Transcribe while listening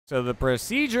So the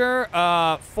procedure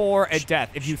for a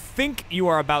death, if you think you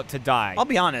are about to die. I'll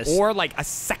be honest. Or like a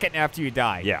second after you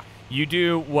die. Yeah. You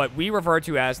do what we refer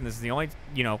to as, and this is the only,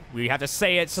 we have to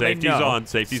say it so Safety's they know. on.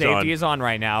 Safety's on. Safety is on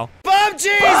right now. Bum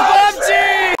cheese! Bum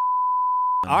cheese!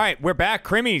 All right, we're back.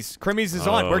 Crimmies. Crimmies is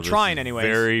on. We're trying anyways.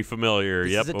 Very familiar.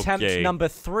 This is attempt number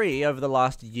 3 over the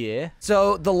last year.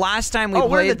 So the last time we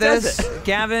played this,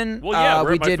 Gavin, well, yeah,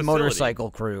 we did motorcycle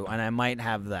crew, and I might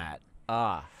have that.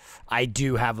 I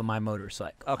do have my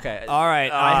motorcycle. Okay. All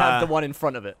right. I have the one in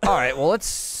front of it. All right, well,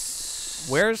 let's...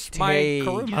 Where's my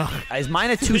Karuma? Is mine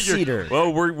a 2-seater?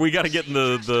 Well, we got to get in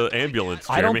the ambulance,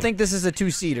 Jeremy. I don't think this is a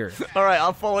 2-seater. All right,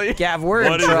 I'll follow you. Gav, we're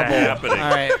in trouble. What is happening? All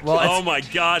right, well, oh my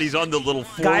God, he's on the little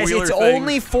four-wheeler guys, it's thing.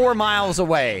 only 4 miles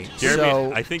away. Jeremy,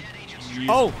 so I think...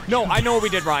 Oh, no, I know what we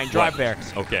did, Ryan. Drive there.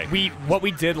 Okay. What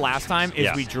we did last time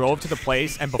is we drove to the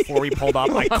place, and before we pulled up,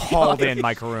 I called in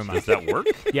my Karuma. Does that work?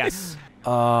 Yes.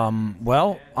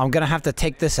 Well, I'm going to have to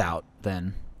take this out,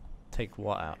 then. Take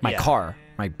what out? My car.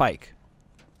 My bike.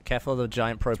 Careful of the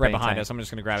giant propane It's right behind tank. us. I'm just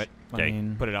going to grab it. Okay.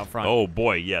 Put it out front. Oh,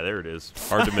 boy. Yeah, there it is.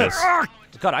 Hard to miss.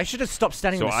 God, I should have stopped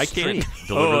standing in the street. So I can't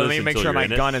deliver let this me make until sure my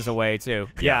you're in gun is away, too.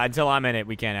 Yeah, until I'm in it,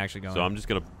 we can't actually go So in. I'm just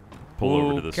going to pull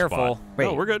over to this careful. spot. Wait.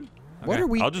 No, we're good. What are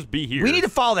we? I'll just be here. We need to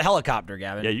follow the helicopter,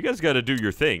 Gavin. Yeah, you guys got to do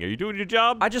your thing. Are you doing your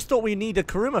job? I just thought we needed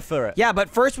Karuma for it. Yeah, but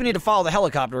first we need to follow the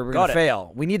helicopter or we're going to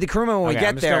fail. We need the Karuma when we get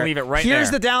I'm just there. gonna leave it right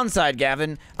Here's there. the downside,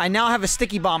 Gavin. I now have a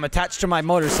sticky bomb attached to my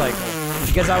motorcycle.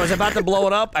 Because I was about to blow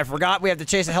it up. I forgot we have to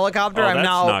chase a helicopter. Oh, I'm that's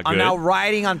not I'm now good.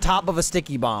 riding on top of a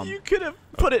sticky bomb. You could have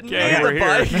put it Yeah, near we're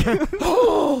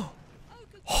the bike.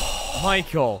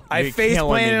 Michael, I you're face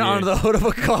killing me, planted onto dude. the hood of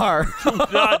a car.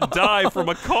 Not die from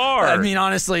a car. I mean,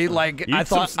 honestly, like Eat I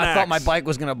some thought my snacks. bike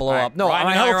was gonna blow All right, up. No, Ryan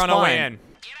my and I are health's on our way fine. in.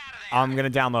 I'm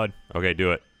going to download. Okay,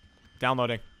 do it.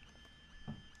 Downloading.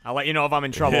 I'll let you know if I'm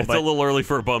in trouble. It's but a little early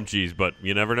for a bump cheese, but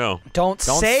you never know. Don't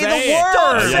say say the it.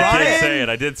 word, Yeah, I Ryan. did say it.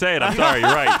 I did say it. I'm sorry.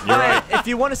 You're right. You're right. If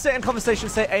you want to say it in conversation,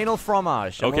 say anal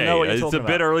fromage. And Okay, we'll know what you're it's a talking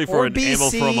bit about. early for Or an anal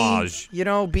BC, fromage. you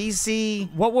know,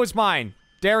 BC. What was mine?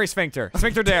 Dairy sphincter.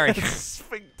 Sphincter dairy.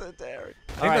 Sphincter dairy.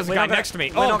 I think there's a guy next to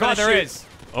me. we're Oh, not God, gonna there shoot. is.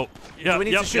 Oh, yeah. we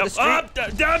need to shoot the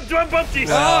street? Down, bump cheese.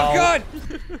 Oh,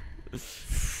 good.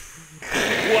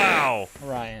 Wow.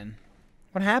 Ryan,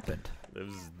 what happened?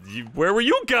 Where were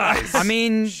you guys? I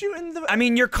mean, Shooting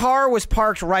the... your car was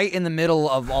parked right in the middle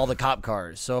of all the cop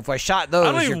cars. So if I shot those,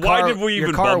 I don't even- why did we your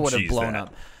even car bump would have cheese blown that?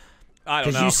 up. I don't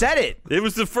Because know. you said it. It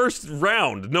was the first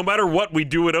round. No matter what, we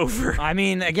do it over. I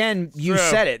mean, again, you True.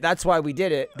 said it. That's why we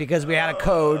did it, because we had a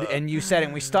code and you said it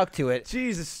and we stuck to it.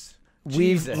 Jesus.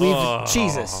 Jesus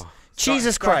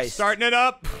Christ. Starting it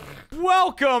up.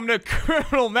 Welcome to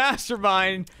Criminal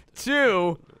Mastermind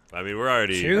 2. I mean, we're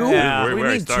already... Two? Yeah. We're We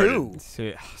already need started.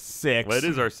 2. 6. Well, it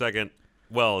is our second...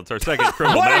 Well, it's our second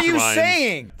Criminal What are Mastermind. you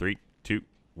saying? 3, 2,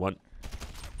 1.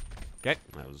 Okay.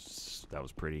 That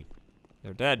was pretty.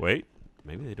 They're dead. Wait.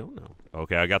 Maybe they don't know.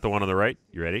 Okay, I got the one on the right.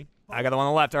 You ready? I got the one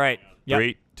on the left. All right. Yep.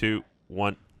 3, 2,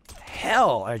 1. Hell.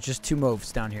 All right, just 2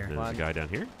 moves down here. There's a guy down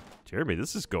here. Jeremy,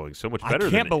 this is going so much I better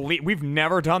can't than believe we've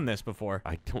never done this before.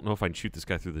 I don't know if I can shoot this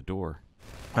guy through the door.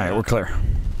 All right, we're clear. Do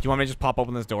you want me to just pop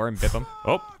open this door and bip him?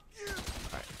 Oh.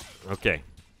 Okay.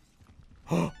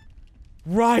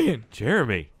 Ryan,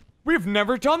 Jeremy, we've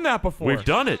never done that before. we've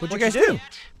done it. What'd you guys do?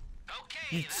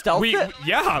 You stealthed it?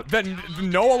 Yeah, then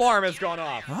no alarm has gone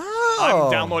off. Oh.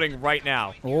 I'm downloading right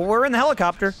now. Well, we're in the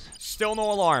helicopter. Still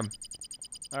no alarm.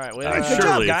 All right, we're, Good Surely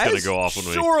job, it's guys. gonna go off when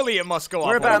we... Surely it must go off.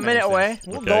 we're when about a we minute finish away. this.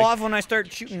 We'll Okay. go off when I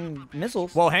start shooting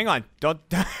missiles. Well, hang on. Don't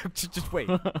just wait.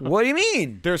 What do you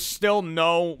mean? There's still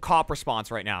no cop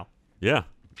response right now. Yeah.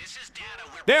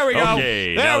 There we go.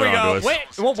 Okay, there now we they're onto go. us. Wait.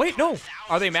 Well, wait. No.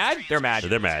 Are they mad? They're mad.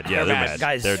 They're mad. Yeah, They're they're mad. mad.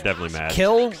 Guys, They're definitely mad.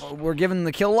 Kill. We're giving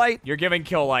the kill light. You're giving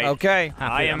kill light. Okay.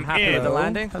 I am I'm happy in. with the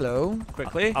landing. Hello.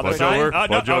 Quickly. Other Budge side. over, No,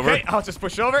 budge over. okay. I'll just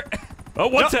push over. Oh,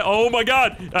 what's that? Oh, my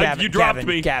God. You dropped Gavin,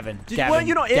 me. Gavin. weren't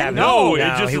you not in? Gavin. No, No, it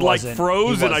just he like wasn't.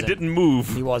 froze He and I wasn't. didn't move.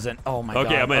 He wasn't. Oh my god.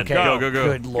 Okay, I'm in. Okay. Go.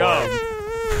 Good lord.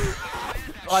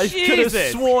 I could have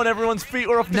Jesus. sworn everyone's feet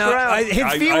were off the No, ground. his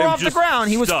feet were I'm off the just ground.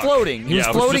 He was stuck. floating. He was Yeah,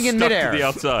 I floating just in stuck midair. to the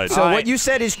outside. So All right. what you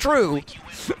said is true.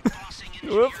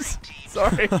 Whoops.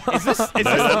 Sorry. Is this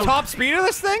the top speed of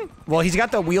this thing? Well, he's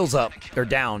got the wheels up. They're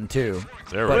down too.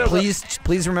 There we But go.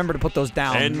 please remember to put those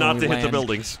down And when not we to hit the land.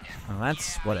 buildings. Well,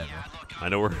 that's whatever. I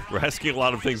know we're asking a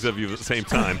lot of things of you at the same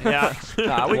time. Yeah.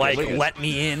 Like, let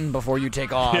me in before you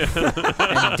take off,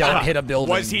 and don't hit a building.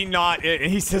 Was he not?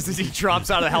 He says as he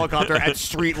drops out of the helicopter at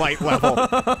streetlight level.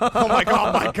 Oh my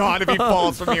god! If he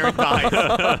falls from here and dies,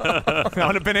 that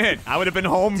would have been it. I would have been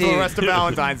home for the rest of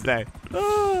Valentine's Day.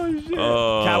 Oh shit.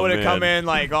 Cat would have come in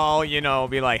like, oh, you know,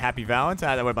 be like, Happy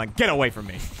Valentine's. I would have been like, get away from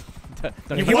me.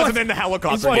 He wasn't in the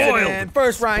helicopter. Yet.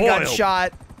 First Ryan got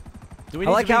shot. Do we I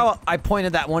like how I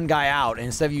pointed that one guy out, and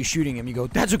instead of you shooting him, you go,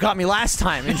 "That's what got me last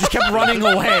time," and just kept running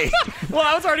away. Well,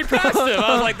 I was already past him.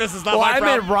 I was like, "This is not my problem."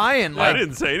 I meant Ryan. I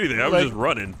didn't say anything. I was just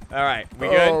running. All right, we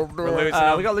good? We're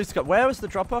losing. We got loose. Where was the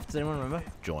drop off? Does anyone remember?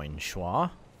 Join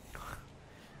Schwa.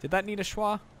 Did that need a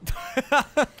schwa?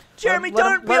 Jeremy,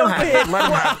 don't be over here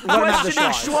questioning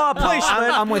Schwa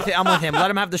placement. I'm with him.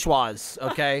 Let him have the schwas,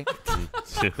 okay?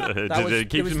 It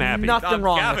keeps him happy. Nothing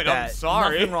wrong Gavin, with that. I'm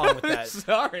sorry. Nothing wrong with that.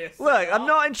 Sorry. Look, I'm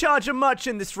not in charge of much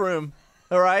in this room.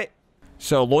 All right.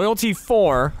 So loyalty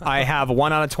 4, I have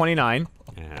 1 out of 29.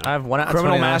 Yeah. I have 1 out of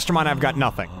Criminal 29. Mastermind, I've got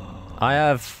nothing. I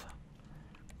have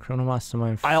Criminal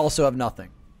Mastermind. I also have nothing.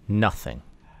 Nothing.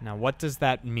 Now, what does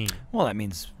that mean? Well, that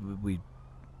means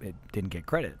it didn't get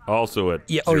credit. Also at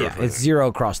Yeah. Oh yeah, it's 0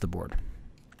 across the board.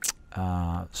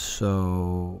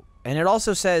 So, and it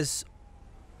also says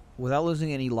without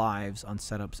losing any lives on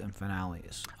setups and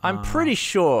finales. I'm pretty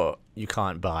sure you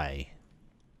can't buy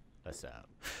a setup.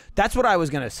 That's what I was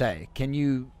gonna say. Can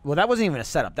you? Well, that wasn't even a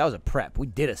setup. That was a prep. We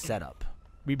did a setup.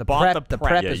 We The bought prep. the The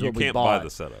prep Yeah, is you what we can't buy bought. the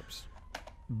setups.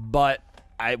 But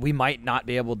we might not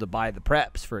be able to buy the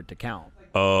preps for it to count.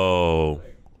 Oh.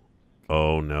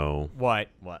 Oh no. What?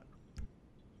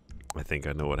 I think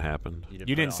I know what happened. You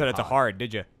didn't set it to hard,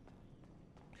 did you?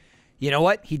 You know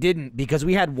what? He didn't, because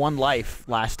we had 1 life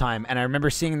last time, and I remember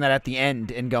seeing that at the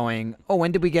end and going, "Oh,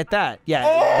 when did we get that?" Yeah,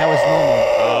 that was normal.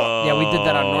 Oh, Yeah, we did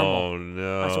that on normal. Oh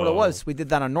no. That's what it was. We did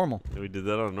that on normal. We did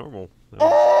that on normal.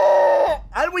 Oh!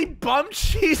 And we bumped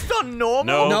cheese on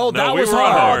normal? No, that we was were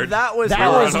on hard. hard. That was That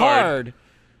hard. was hard.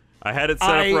 I had it set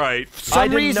up right. For some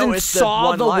didn't reason notice the saw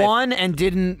one the life. one and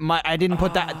I didn't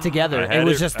put that together. I had It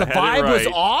was it- just I the had it vibe was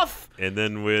right. off, And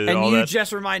then with and all you that,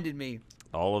 just reminded me.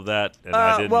 all of that, and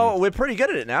I didn't. Well, we're pretty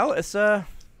good at it now. Let's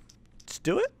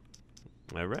do it.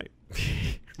 all right.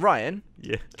 Ryan,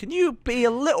 Yeah. can you be a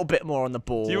little bit more on the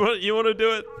ball? You want to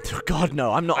do it? God,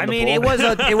 no, I'm not on I the mean, ball.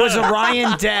 it was a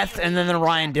Ryan death and then a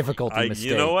Ryan difficulty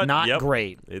mistake. You know what? Not Yep.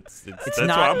 great. It's It's that's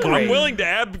not why I'm great. willing to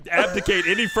abdicate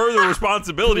any further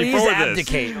responsibility Please for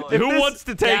abdicate. this. Who wants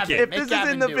to take Gavin, it? If make this is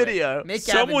Gavin in the do it. video, Make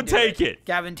Gavin Someone do take it.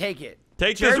 Gavin, take it.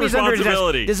 Take Jeremy's this under his desk.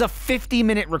 responsibility. This is a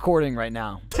 50-minute recording right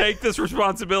now. Take this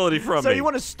responsibility from so me. you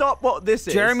want to stop what this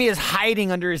is? Jeremy is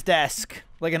hiding under his desk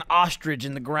like an ostrich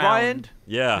in the ground. Ryan,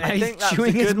 Yeah. I He's think that's a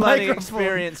chewing his good learning microphone.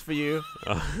 experience for you.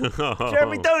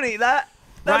 Jeremy, don't eat that.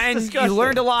 That's Ryan, disgusting. you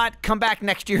learned a lot. Come back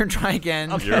next year and try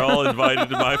again. You're all invited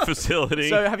to my facility.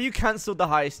 So have you cancelled the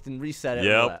heist and reset it?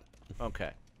 and all Yep. that?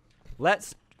 Okay.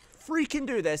 Let's freaking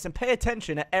do this and pay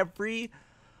attention at every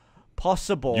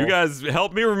possible. you guys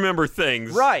help me remember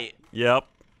things. Right. Yep.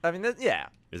 I mean, yeah.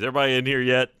 Is everybody in here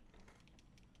yet?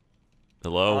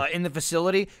 Hello? In the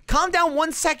facility. Calm down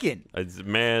 1 second.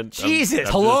 Man. Jesus. I'm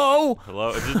Hello? just-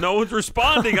 hello? Just, no one's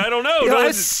responding. I don't know. You No know, a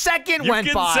one's- second you went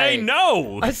can by. say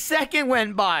no. A second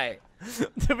went by.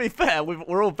 To be fair,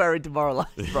 we're all very demoralized.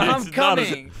 Right? I'm It's not as-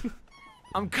 coming.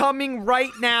 I'm coming right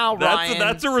now, Ryan.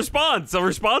 That's a response. A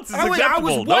response is I was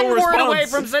acceptable. one no word response. away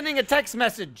from sending a text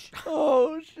message.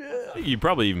 Oh shit. You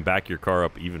probably even back your car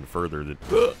up even further.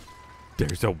 That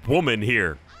there's a woman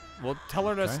here. Well, tell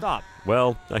her to stop.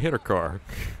 Well, I hit her car.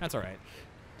 That's all right.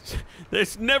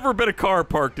 There's never been a car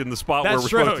parked in the spot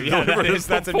That's where we're true. supposed to Yeah, deliver that this is-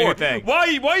 that's a new before. thing.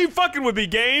 Why you fucking with me,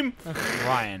 game?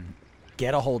 Ryan,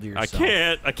 get a hold of yourself.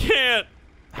 I can't.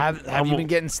 Have you been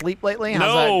getting sleep lately? How's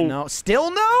No. that? No.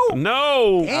 Still no?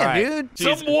 No. Damn, All right.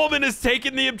 dude. Some woman has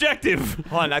taken the objective.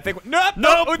 Hold on, I think. Nope.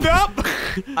 Nope.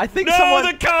 I think No, someone.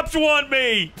 the cops want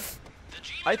me.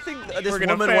 I think this We're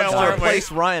gonna woman fail, wants to aren't we?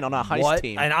 replace Ryan on our heist What?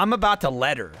 team. And I'm about to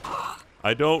let her.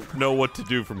 I don't know what to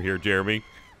do from here, Jeremy.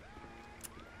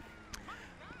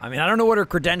 I mean, I don't know what her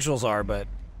credentials are, but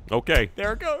Okay.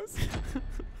 There it goes.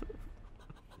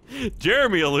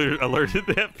 Jeremy alerted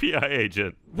the FBI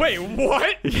agent. Wait,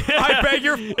 what? I beg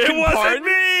your It wasn't pardon?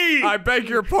 me. I beg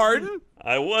your pardon?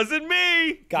 I wasn't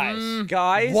me.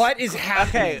 Guys, what is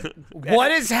happening? Okay.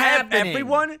 What is happening?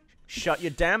 Everyone, shut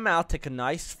your damn mouth. Take a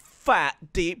nice, fat,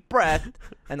 deep breath,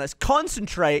 and let's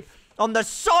concentrate on the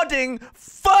sodding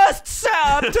first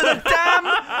setup to the damn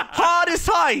hardest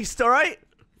heist. All right?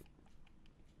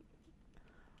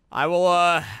 I will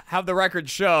have the record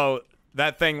show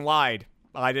that thing lied.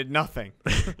 I did nothing.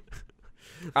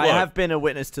 I Look. have been a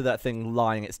witness to that thing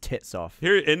lying its tits off.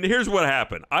 Here's what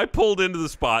happened. I pulled into the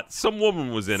spot. Some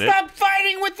woman was in it. Stop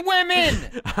fighting with women!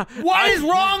 What is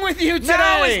wrong with you today?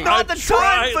 Now is not the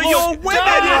time for your women.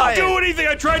 I didn't do anything.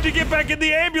 I tried to get back in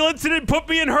the ambulance and it put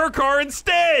me in her car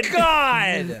instead.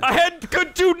 God!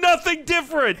 could do nothing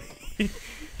different.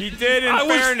 He did, in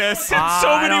fairness. In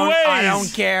so many ways. I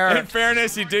don't care. In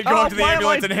fairness, he did go into the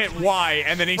ambulance and hit Y,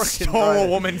 and then he stole a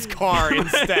woman's car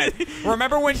instead.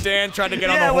 Remember when Dan tried to get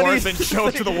on the horse and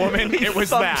choked the woman? It was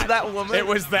that. Woman. It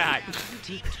was that.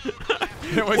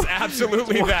 It was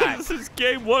absolutely that. What does this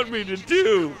game want me to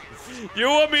do? You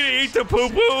want me to eat the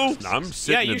poo-poo? I'm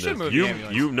sitting Yeah, you in should this. move the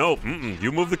ambulance.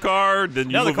 You move the car, then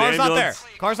you No, move the car's the not there. ambulance.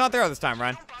 Car's not there this time,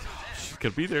 Ryan. She's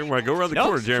gonna be there when I go around the No,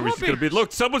 corner, she Jeremy. won't She's gonna be.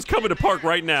 Look, someone's coming to park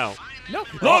right now. No.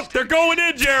 Look, they're going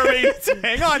in, Jeremy.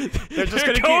 Hang on. They're just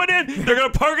They're going going in. They're gonna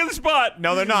park in the spot.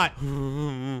 No, they're not.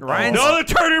 Ryan's No, they're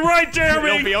turning right, Jeremy.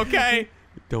 It'll be okay.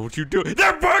 Don't you do it.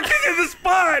 They're parking in the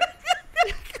spot.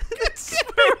 That's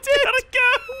where we gotta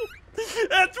go.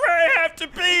 That's where I have to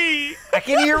be. I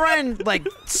can hear Ryan like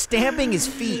stamping his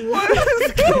feet. What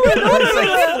is going on? He's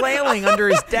like flailing under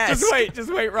his desk.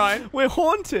 Just wait, Ryan. We're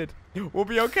haunted. We'll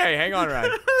be okay. Hang on,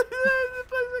 Ryan.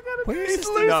 Where is this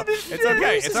No, it's okay.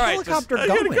 Where's It's this all right. helicopter I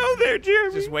gotta going? go there,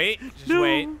 Jeremy. Just wait. Just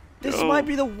wait. This No. might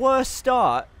be the worst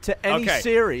start to any Okay.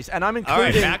 series, and I'm All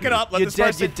including. right, back it up. Let you're this dead,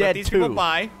 person, you're dead let these people too.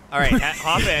 by. All right,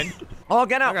 hop in. Oh,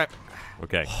 get out. Okay.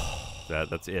 Okay.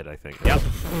 That's it, I think. Yep.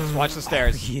 Just watch the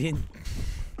stairs. You didn't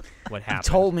What happened?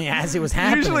 told me as it was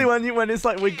happening. Usually when it's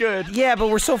like we're good. Yeah, but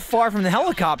we're so far from the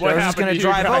helicopter. What I was just happened gonna to you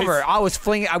drive guys? over. I was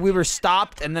flinging. We were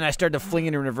stopped, and then I started to fling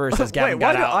in reverse as Gavin Wait,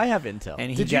 why got do out. I have intel? And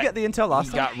he Did you got- get the intel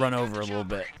last He time? got run over a little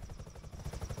bit.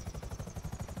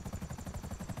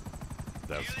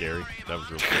 That was scary. That was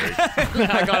real scary.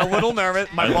 I got a little nervous.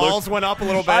 My I balls went up a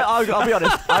little bit. I'll be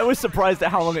honest. I was surprised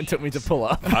at how long it took me to pull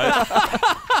up,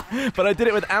 but I did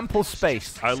it with ample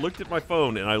space. I looked at my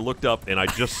phone and I looked up and I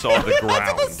just saw the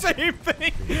ground. the same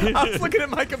thing. I was looking at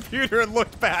my computer and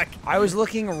looked back. I was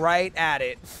looking right at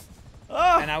it,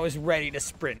 and I was ready to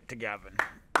sprint to Gavin.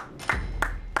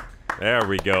 There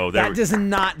we go. That does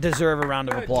not deserve a round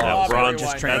of applause. job, We're everyone.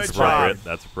 just Good That's job. appropriate.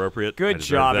 That's appropriate. I Good deserve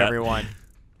job, that. everyone.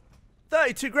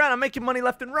 32 grand. I'm making money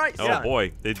left and right. Oh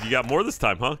boy, you got more this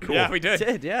time, huh? Cool. Yeah, we did.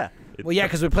 Did yeah. Well, yeah,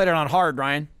 because we played it on hard,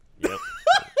 Ryan. Yep.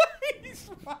 He's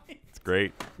right. It's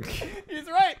great. He's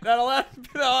right. That'll add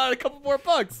a couple more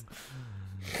bucks.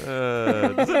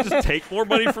 Does it just take more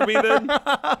money from me then?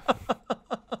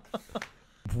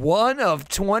 1 of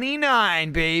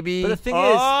 29, baby. But the thing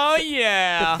Oh is,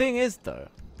 yeah. the thing is though,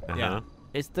 Uh-huh.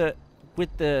 is that with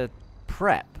the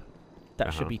prep, that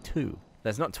Uh-huh. should be 2.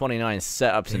 There's not 29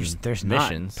 setups and there's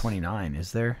missions. not 29,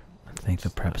 is there? I think the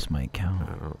preps might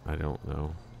count. I don't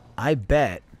know. I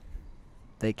bet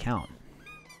they count.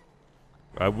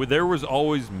 There was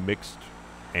always mixed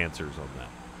answers on that.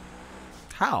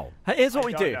 How? Hey, here's what I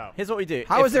we don't do. know. Here's what we do.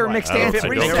 How If- is there a mixed I don't- answer? I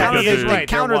They don't count or think they, there they is.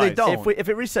 count or they There don't. If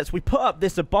it resets, we put up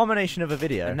this abomination of a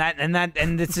video.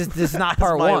 And this is not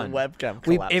part my one. webcam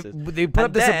We collapses. they put up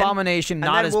And this then- abomination and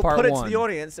not then as we'll part put it one. to the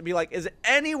audience and be like, "Is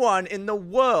anyone in the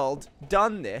world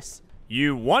done this?"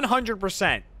 You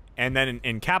 100%, and then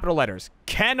in capital letters,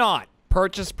 cannot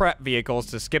purchase prep vehicles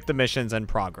to skip the missions and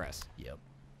progress. Yep.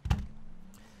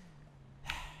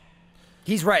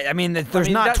 He's right. I mean, there's I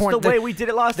mean, not that's 20. the way we did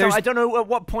it last time. there's- I don't know at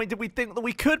what point did we think that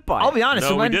we could buy. I'll be it. honest.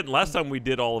 No, we when didn't. Last time we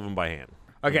did all of them by hand.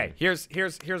 Okay, here's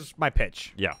my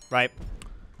pitch. Yeah. Right?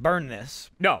 burn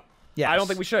this. No. Yes. I don't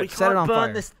think we should. We Set it can't on burn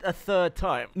fire. this a third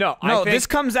time. No, I No, think this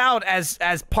comes out as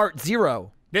part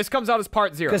 0 this comes out as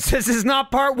part 0. because this is not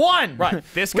part 1. Right.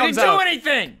 This We comes didn't out. do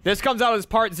anything. This comes out as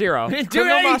part 0. We didn't do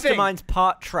Criminal anything. Mastermind's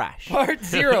part trash. Part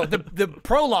 0. The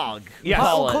prologue. Yes.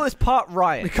 We'll call this part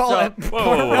Ryan. We call So- it. Whoa,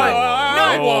 whoa, whoa,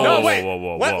 Right. whoa, No, whoa, wait. whoa,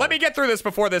 whoa, Let, whoa. let me get through this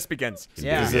before this begins.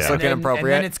 Yeah. Is this And looking then-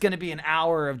 appropriate? And then it's going to be an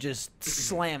hour of just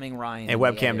slamming Ryan. Hey, in the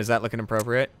webcam, edit. does that look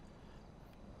inappropriate?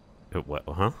 What?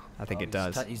 Huh? I think it He's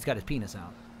does. He's got his penis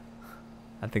out.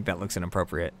 I think that looks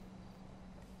inappropriate.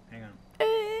 Hang on.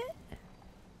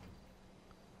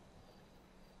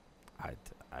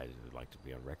 I'd like to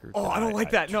be on record. Oh, I don't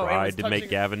like that. No, it tried was to make touching-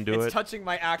 Gavin do it's it. touching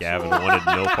my actual. Gavin wanted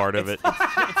no part of it.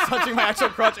 It's touching my actual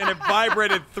crotch, and it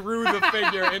vibrated through the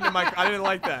figure into my. I didn't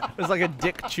like that. It's like a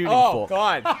dick tuning Oh fork.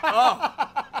 God!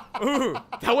 Oh,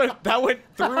 ooh, that went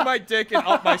through my dick and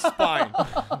up my spine.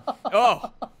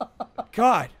 Oh,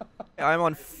 God! I'm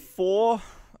on 4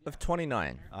 of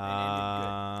 29.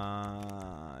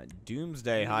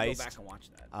 Doomsday Go Heist. back and watch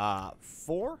that.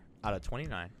 4 out of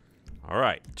 29. All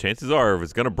right. Chances are, if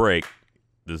it's gonna break,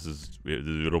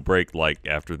 it'll break like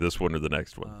after this one or the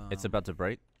next one. It's about to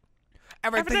break.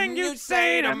 everything you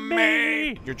say to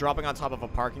me. You're dropping on top of a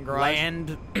parking garage.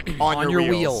 Land on your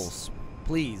wheels. wheels,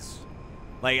 please.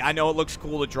 Like, I know it looks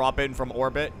cool to drop in from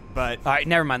orbit, but All right,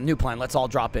 never mind. New plan. Let's all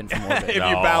drop in from orbit. if you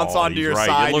bounce onto he's your right.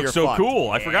 side, it looks you're so fucked. cool.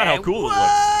 I forgot how cool it looks.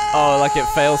 Oh, like it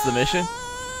fails the mission?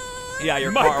 Yeah,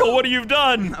 your Michael, car. what have you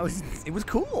done? It was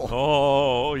cool.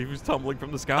 Oh, he was tumbling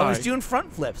from the sky. I was doing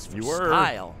front flips for You were.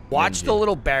 style. Watch the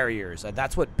little barriers.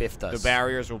 That's what Biff The does.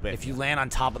 barriers will be. If you land on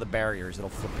top of the barriers, it'll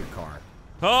flip your car.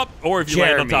 Up, or if you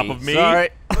land on top of me. Sorry.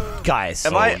 Guys,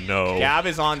 Am Oh I- no. Gav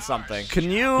is on something. Can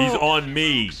you... He's on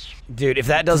me. dude, if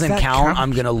that doesn't that count, count?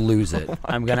 I'm gonna lose it.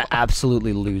 I'm gonna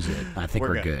absolutely lose it. I think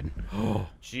We're we're good.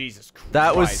 Jesus Christ.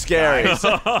 That was scary. guys.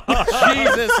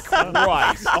 Jesus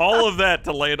Christ. All of that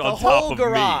to land on The top whole of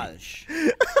garage.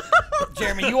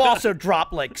 Jeremy, you also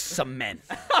dropped like cement.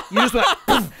 You just went.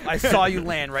 Poof. I saw you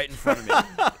land right in front of me.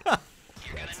 me.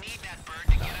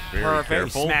 Very Perfect.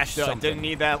 careful. Smashed something. Didn't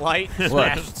need that light.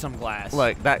 Smashed some glass.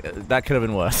 Look, that could have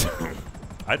been worse.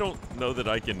 I don't know that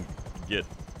I can get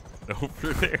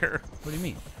over there. What do you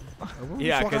mean?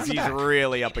 Yeah, because he's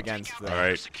really up against it. All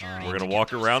right, we're gonna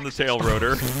walk around the tail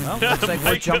rotor. Well, looks like we're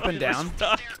Michael, jumping we're down.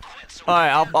 stuck. All right,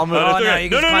 I'll move. Oh, It's no, okay. you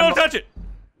No, can no, climb don't touch it.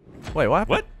 Wait, what?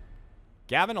 What?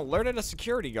 Gavin alerted a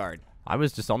security guard. I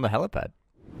was just on the helipad.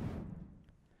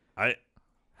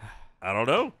 I don't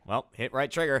know. Well, hit right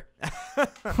trigger.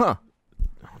 Huh.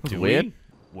 Do weird.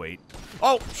 we? Wait.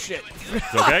 Oh, shit.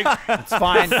 It's okay. It's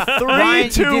fine. Ryan,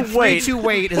 two, you did wait. 3-2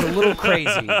 wait is a little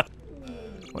crazy.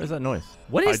 What is that noise?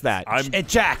 What is that? I'm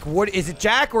Jack, what is it?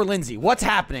 Jack or Lindsay? What's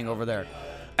happening over there?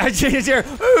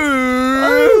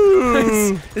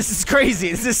 This is crazy.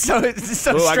 This is so Ooh, I gotta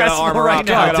stressful armor right up.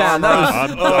 now. I gotta Damn,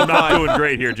 armor that up. I'm not doing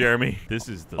great here, Jeremy. This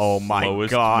is the Oh my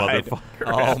slowest God. motherfucker.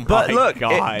 Oh my But look,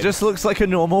 God. it just looks like a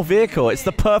normal vehicle. It's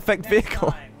the perfect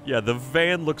vehicle. Yeah, the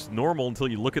van looks normal until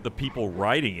you look at the people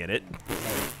riding in it.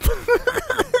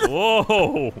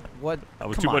 Whoa! What? That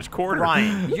was Come too on. much quarter.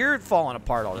 Ryan, you're falling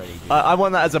apart already, dude. I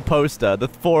want that as a poster. The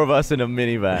four of us in a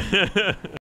minivan.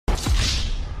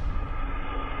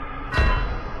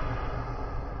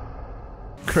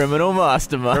 Criminal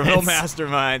Masterminds. Criminal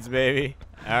Masterminds, baby.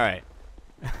 All right.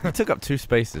 You took up 2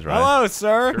 spaces, right? Hello,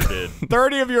 sir. Sure did.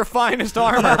 30 of your finest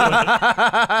armor.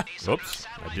 Oops.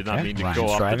 I did not mean to Ryan's go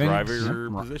off driving. the driver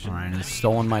position. Ryan has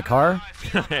stolen my car.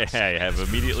 I have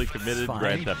immediately committed Fine.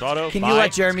 Grand Theft Auto. Can Bye. you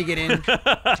let Jeremy get in?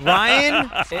 Ryan?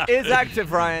 It is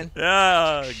active, Ryan.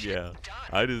 Yeah.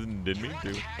 I didn't mean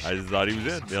to. I just thought he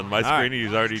was in. On my All right. screen, he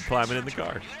was already climbing in the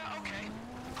car.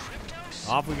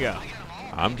 Off we go.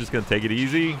 I'm just going to take it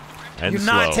easy and You're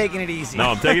slow. not taking it easy. No,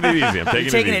 I'm taking it easy. I'm taking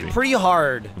You're taking it easy. it pretty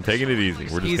hard. I'm taking it easy.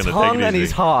 We're just He's going to hung take it and easy.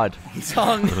 he's hard. He's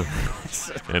hung.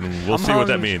 And we'll I'm see what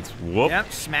that hung. means. Whoop.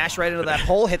 Yep, smash right into that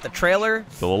hole, hit the trailer.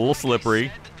 It's a little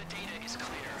slippery.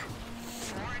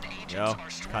 Go.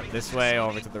 Cut this way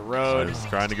over to the I road. was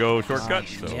trying to go shortcut.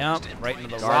 So. Yep, right into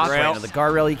the rock, right Guardrail. into the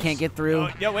guardrail you can't get through. Oh,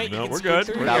 yeah, wait. No, you can we're scoot good.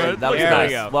 through We're here. good. That was There nice.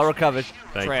 we go. Well recovered.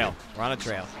 Thank Trail. We're on a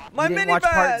trail. My You didn't watch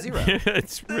part 0. you. it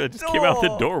just came out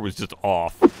the door was just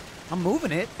off. I'm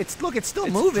moving it. It's still It's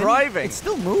moving. driving. It's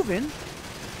still moving.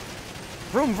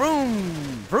 Vroom vroom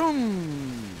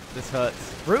vroom This hurts.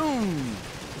 vroom.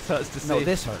 This hurts to see. No,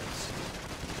 this hurts.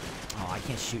 Oh, I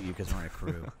can't shoot you because we're in a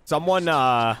crew. Someone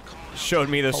showed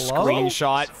me the Hello?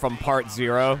 screenshot from part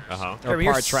 0 Uh-huh. or Jeremy,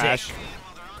 you're part trash. sick.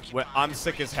 Well, I'm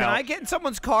sick as hell. Can I get in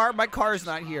someone's car? My car's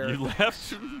not here. You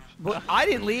left? But I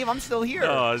didn't leave. I'm still here.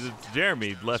 No, it's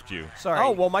Jeremy left you. Sorry.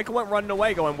 Oh, well, Michael went running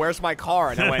away going, where's my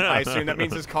car? And I went, I assume that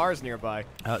means his car's nearby.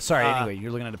 Sorry. Uh, Anyway,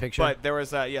 you're looking at a picture. But there was,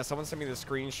 someone sent me the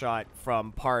screenshot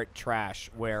from part trash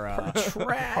where,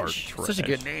 trash. Such a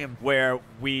good name. where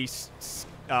we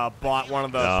bought one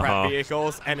of the prep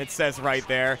vehicles, and it says right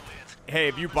there, hey,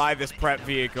 if you buy this prep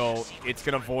vehicle, it's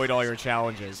going to void all your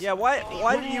challenges. Yeah, why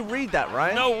did you read that,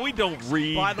 Ryan? No, we don't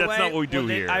read. By the That's way, not what we do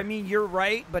here. I mean, you're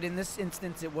right, but in this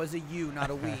instance, it was a you, not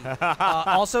a we.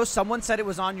 Also, someone said it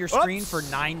was on your screen for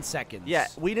 9 seconds. Yeah,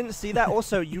 we didn't see that.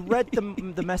 Also, you read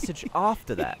the message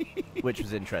after that, which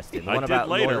was interesting. The I one did about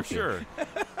later, loyalty. sure.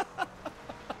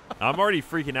 I'm already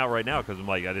freaking out right now because I'm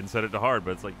like, I didn't set it to hard,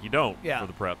 but it's like, you don't Yeah. for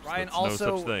the preps. Ryan That's also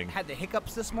no such thing. had the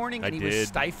hiccups this morning, I and he was did.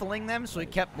 stifling them, so he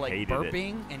kept like Hated it.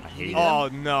 burping and I eating hated it. Oh,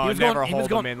 them. no, He was never going- he was hold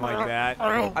them going, in like that.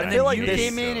 And I then feel like you this-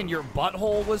 came in and your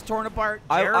butthole was torn apart.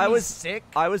 I Jeremy's was sick.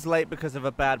 I was late because of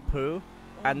a bad poo,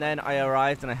 and then I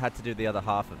arrived and I had to do the other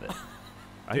half of it.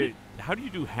 Dude. How do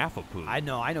you do half a poo? I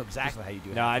know exactly how you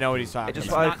do it. No, I know what he's talking It just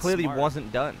It's about. I not clearly smart.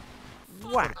 wasn't done.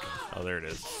 Whack, Oh, there it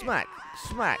is. smack,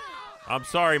 smack. I'm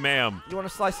sorry, ma'am. You want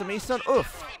to slice of me, son?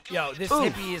 Oof. Yo, this Oof.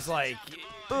 hippie is like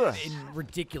Ugh. in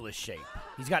ridiculous shape.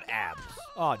 He's got abs.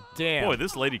 Oh, damn. Boy,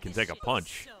 this lady can take a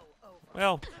punch.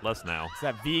 Well, less now. It's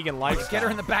that vegan lifestyle. Get her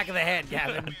in the back of the head,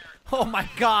 Gavin. Oh my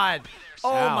God.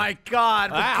 Oh Ow. my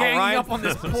God. We're Ow, ganging Ryan. up on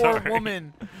this poor Sorry.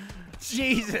 woman.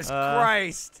 Jesus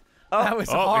Christ. That was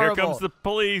Oh, horrible. here comes the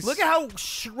police. Look at how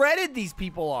shredded these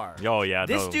people are. Oh, yeah,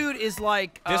 This no. dude is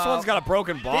like. This one's got a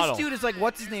broken bottle. This dude is like,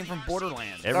 what's his name from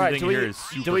Borderlands? Everything All right, here is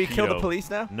super do we kill the keto. police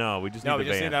now? No, we just No, need we the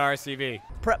just need van. that RCV.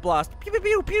 Prep blast. Pew, pew,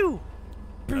 pew, pew.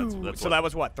 That's So what- that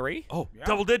was what, 3? Oh,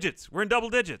 double digits. We're in double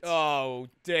digits. Oh,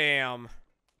 damn.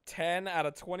 10 out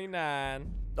of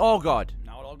 29. Oh, God.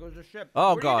 Now it all goes to ship.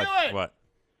 Oh, What God. Are you doing? What?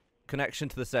 Connection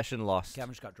to the session lost.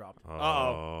 Gavin just got dropped.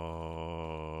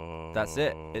 Oh. That's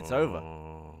it. It's over.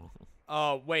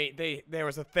 Oh, wait, there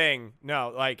was a thing. No,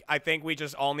 like, I think we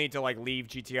just all need to, like, leave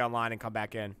GTA Online and come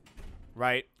back in.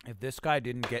 Right? If this guy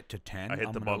didn't get to 10, I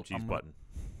hit the bump cheese button.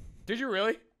 Did you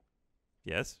really?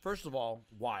 Yes. First of all,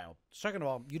 wild. Second of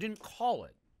all, you didn't call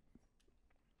it.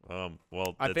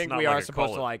 Well, I it's think not we like are a supposed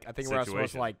call to, it like, I think we are supposed to,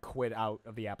 situation. like, quit out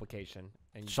of the application.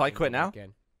 And, Shall I and quit go now? back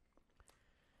in.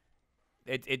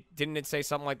 Didn't it say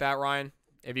something like that, Ryan?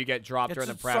 If you get dropped It's during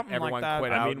the just prep, something like everyone that.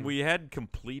 quit I out. mean, we had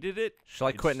completed it. Shall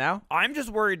I quit now? I'm just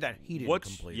worried that he didn't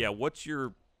What's complete yeah? it. What's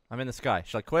your I'm in the sky.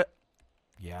 Shall I quit?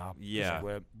 Yeah. Yeah. just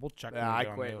quit. We'll check. Yeah, when we I get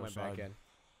on quit the and other went back side. in.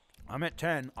 I'm at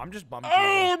 10. I'm just bummed.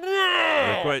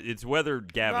 It's whether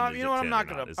Gavin No, is you know what? at I'm 10 not or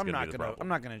gonna. It's I'm gonna not be the gonna. problem. I'm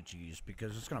not gonna cheese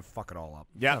because it's gonna fuck it all up.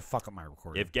 It's Yeah. gonna fuck up my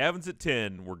recording. If Gavin's at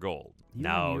 10, we're gold.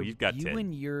 No, you've got 10. You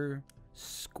and your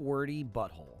squirty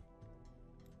butthole.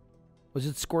 Was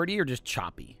it squirty or just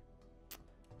choppy?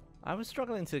 I was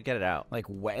struggling to get it out. Like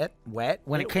wet?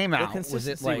 When it came out, the was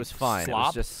consistency it like was fine. slop? It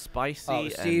was just spicy, Oh,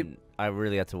 see- and I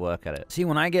really had to work at it. See,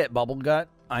 when I get bubble gut,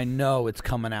 I know it's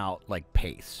coming out like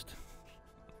paste.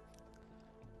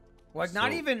 Like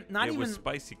not So even it was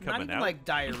spicy not coming even out? like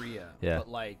diarrhea, Yeah. but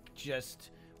like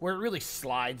just where it really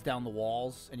slides down the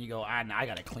walls, and you go, I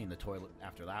gotta clean the toilet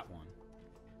after that one.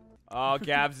 Oh,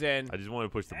 Gav's in. I just want to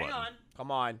push the button.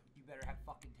 Come on. You better have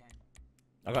fucking 10.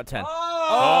 I got 10.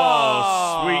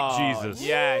 Oh, sweet Jesus.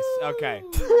 Yes. Okay.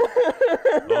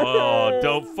 Oh,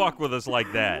 don't fuck with us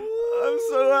like that. I'm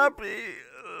so happy.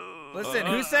 Listen,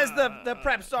 who says the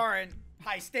preps aren't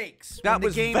high stakes? That when the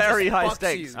was game very just high fucks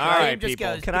stakes. You. All The game right, just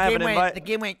people. goes- Can the I have game an went- invite? The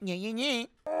game went, yeah.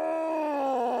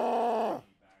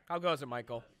 How goes it,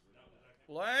 Michael?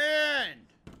 Land.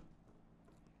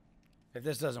 If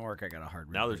this doesn't work, I got a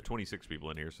hard Now reboot. there's 26 people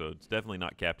in here, so it's definitely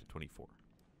not capped at 24.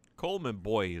 Coleman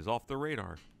boy is off the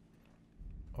radar.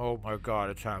 Oh my God,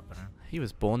 it's happening. He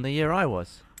was born the year I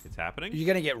was. It's happening? You're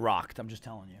gonna get rocked. I'm just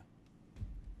telling you.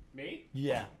 Me?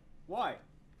 Yeah. Why?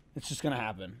 It's just gonna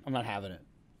happen. I'm not having it.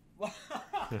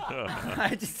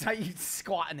 I just saw you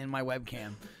squatting in my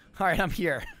webcam. All right, I'm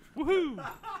here. Woohoo!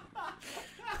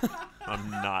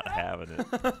 I'm not having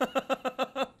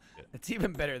it. It's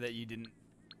even better that you didn't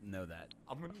know that.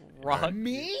 I'm gonna run.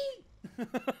 Me?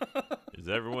 Is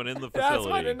everyone in the That's why I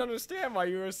facility? didn't understand why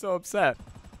you were so upset.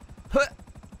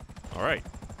 All right.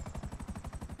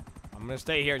 I'm gonna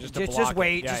stay here just to block Just it.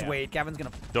 wait. Yeah, just yeah. wait. Gavin's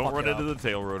gonna. Don't fuck run it into up. the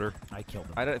tail rotor. I killed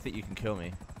him. I don't think you can kill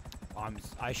me.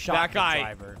 I shot That the guy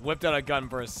driver. whipped out a gun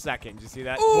for a second. Did you see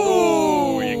that?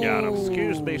 Oh, you got him.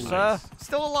 Excuse me, Nice. sir.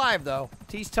 Still alive though.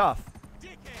 He's tough.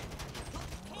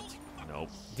 Nope.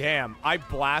 Damn, I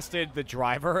blasted the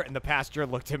driver, and the passenger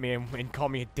looked at me and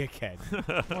called me a dickhead.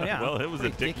 Oh, yeah. Well, it was a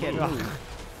dick Dickhead move. move.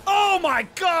 Oh my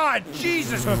God!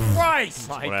 Jesus Christ!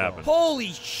 What happened? Holy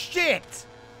shit!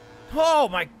 Oh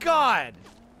my God!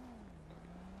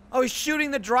 I was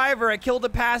shooting the driver. I killed the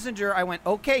passenger. I went,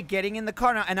 okay, getting in the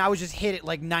car now, and I was just hit at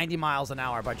like 90 miles an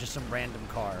hour by just some random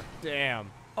car.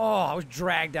 Damn. Oh, I was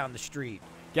dragged down the street.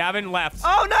 Gavin left.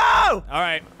 Oh, no! All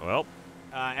right. Well,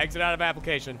 Exit out of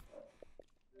application.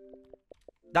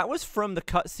 That was from the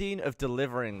cutscene of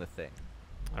delivering the thing.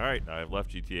 all right. I've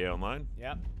left GTA Online.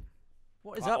 Yep.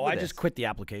 What is up with I this? just quit the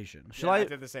application. Shall Yeah, I I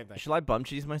did the same thing. Shall I bum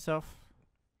cheese myself?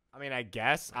 I mean, I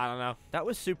guess. I don't know. That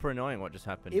was super annoying what just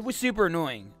happened. It was super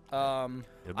annoying. It'll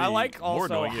I be like more also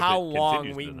annoying if how it long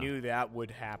continues we to not. knew that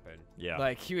would happen. Yeah.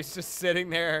 Like, he was just sitting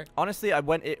there. Honestly,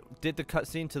 did the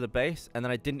cutscene to the base, and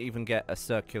then I didn't even get a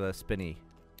circular spinny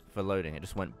for loading. It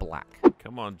just went black.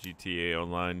 Come on, GTA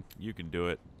Online. You can do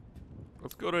it.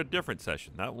 Let's go to a different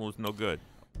session. That one was no good.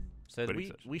 So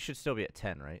Quitting session. we should still be at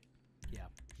 10, right? Yeah.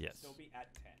 Yes. Still be at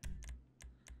 10.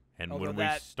 And Although when we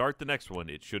that- start the next one,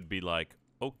 it should be like,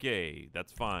 okay,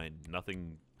 that's fine.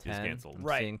 Nothing is 10. canceled. I'm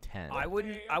Right. seeing 10. I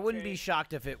wouldn't be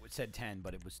shocked if it said 10,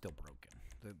 but it was still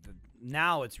broken.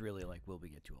 Now it's really like, will we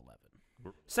get to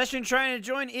 11? Session trying to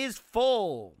join is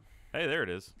full. Hey, there it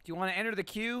is. Do you want to enter the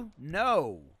queue?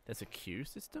 No. There's a queue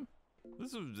system?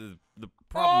 This is the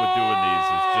problem with doing these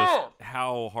is just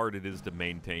how hard it is to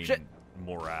maintain Shit.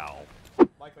 morale.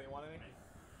 Michael, you want any?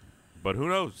 But who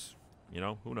knows? You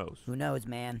know, who knows? Who knows,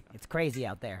 man? It's crazy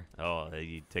out there. Oh,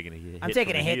 you taking a hit? I'm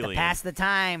taking a from hit to helium. pass the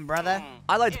time, brother.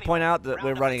 I'd like to point out that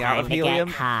we're running out of helium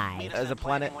High. as a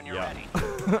planet. Yeah.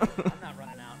 I'm not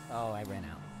running out. Oh, I ran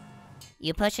out.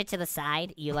 You push it to the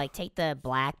side. You like take the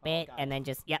black bit and then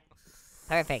just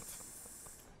perfect.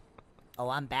 Oh,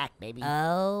 I'm back, baby.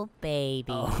 Oh baby.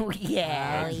 Oh,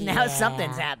 yeah. Oh, Now yeah.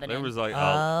 something's happening. There was like,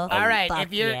 Oh, All right, fuck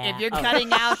if you're yeah.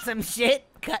 cutting out some shit,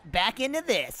 cut back into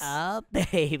this. Oh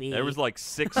baby. there was like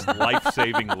 6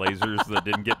 life-saving lasers that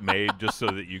didn't get made just so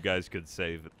that you guys could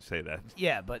say that.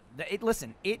 Yeah, but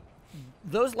listen,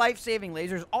 those life-saving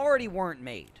lasers already weren't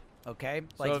made. Okay,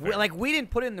 we didn't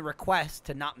put in the request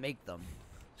to not make them,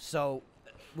 so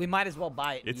we might as well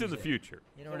buy it. and It's in use the it. future.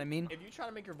 You know what I mean? If you try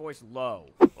to make your voice low,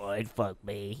 Would fuck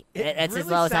me. It That's really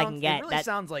as low as I can sounds- get. It really That-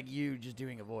 sounds like you just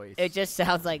doing a voice. it just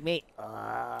sounds like me.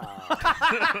 Oh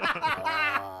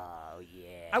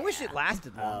yeah. I wish it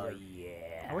lasted Oh longer.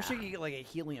 yeah. I wish I could get like a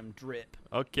helium drip.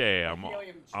 Okay, I'm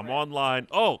online.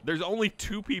 Oh, there's only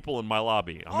 2 people in my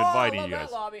lobby. I'm inviting you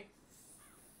guys. lobby.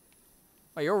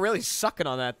 Oh, you're really sucking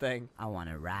on that thing. I want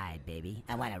to ride, baby.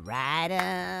 I want to ride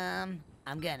 'em.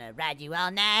 I'm gonna ride you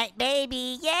all night,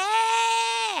 baby. Yeah.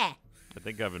 I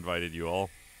think I've invited you all.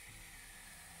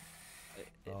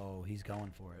 Oh, he's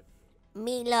going for it.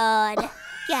 Me lord,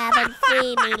 Gavin,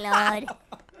 free me lord.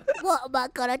 What am I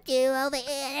gonna do over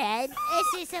here?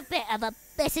 This is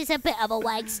a bit of a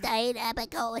wank stain, am I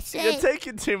gonna say? You're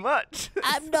taking too much.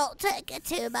 I'm not taking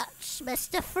too much,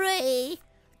 Mr. Free.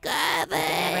 Gavin.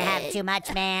 Never have too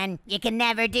much, man. You can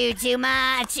never do too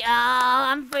much. Oh,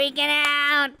 I'm freaking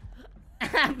out.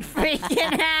 I'm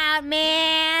freaking out,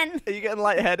 man. Are you getting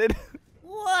lightheaded?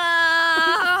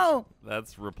 Whoa.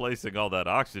 That's replacing all that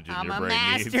oxygen I'm your a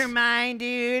brain needs. mastermind,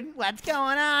 dude. What's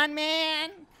going on, man?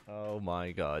 Oh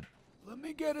my god. Let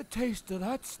me get a taste of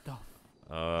that stuff.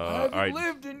 All right,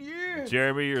 lived in years.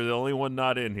 Jeremy, you're the only one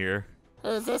not in here.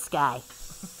 Who's this guy?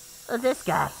 Who's this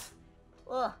guy?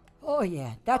 Oh,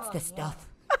 yeah, that's the stuff.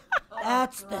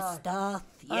 That's the stuff,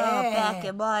 Oh, yeah. back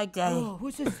in my day. Oh,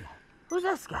 who's this guy? Who's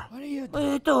this guy? What are you What doing?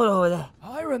 are you doing over there?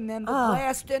 I remember Oh.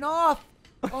 blasting off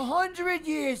 100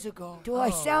 years ago. Do I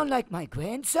sound like my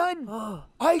grandson?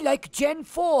 I like Gen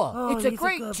 4. Oh, it's a he's a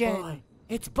great good Gen. boy.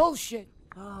 It's bullshit.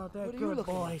 Oh, they're What are you good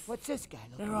looking boys. at? What's this guy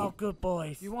looking They're at? all good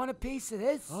boys. You want a piece of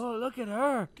this? Oh, look at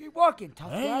her. Keep walking,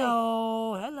 tough guy.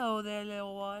 Hello there,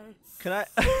 little one. Can I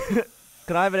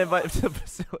can I have an invite to the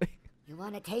facility? You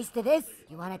want a taste of this?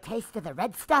 You want a taste of the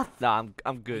red stuff? Nah,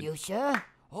 I'm good. You sure?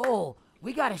 Oh,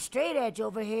 we got a straight edge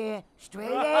over here.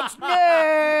 Straight edge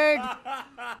nerd.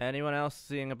 Anyone else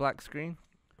seeing a black screen?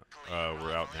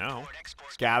 We're out now.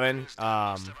 Gavin,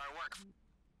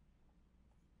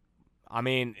 I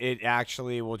mean, it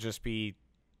actually will just be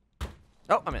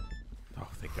Oh, I'm in. Oh,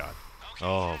 thank God.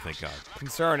 Oh, thank God.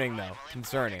 concerning, though.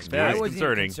 Concerning. Very I wasn't even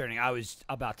concerning. concerning. I was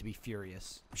about to be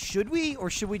furious. Should we, or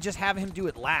should we just have him do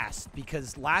it last?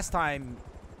 Because last time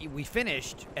we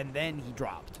finished and then he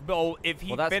dropped. Well, if he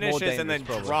Well, that's more finishes and then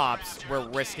dangerous, probably. drops, we're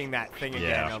risking that thing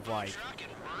again Yeah. of like,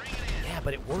 Yeah,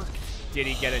 but it worked. did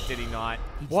he get it? Did he not?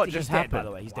 What He's just dead, by happened?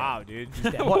 the way. He's dead. Wow, dude.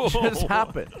 He's dead. What just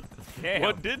happened? Damn.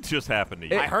 What did just happen to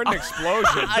you? I heard an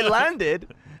explosion. I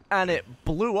landed and it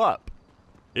blew up.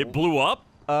 It blew up?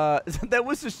 There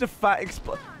was just a fat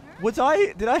explosion.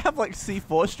 Did I have like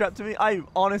C4 strapped to me? I'm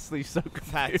honestly so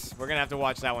confused. We're gonna have to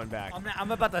watch that one back.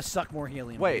 I'm about to suck more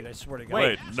helium. Wait. dude, I swear to God.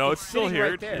 Wait, no, it's still sitting here.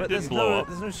 right there. It But didn't blow up.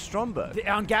 there's no Stromberg.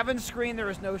 On Gavin's screen, there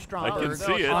is no Stromberg. I can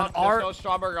see it. On our, There's no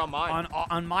Stromberg on mine.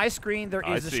 on my screen, there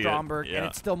I is a see it, Stromberg, yeah. and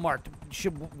it's still marked.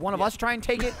 Should one of us try and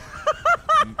take it?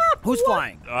 Who's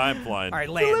flying? I'm flying. All right,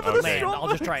 land. Deliver the land. I'll Stromberg.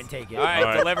 just try and take it. All right, All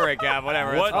right. deliver it, Gav.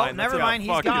 Whatever. What? It's fine. Oh, never Let's go. mind.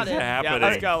 He's Fuck got is it. happening? Yeah,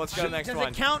 let's go. Let's go to the next Does one.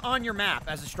 it count on your map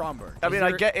as a Stromberg? I Is mean, I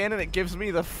there- get in and it gives me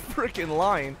the freaking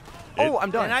line. Oh, I'm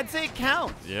done. And I'd say it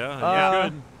counts. Yeah,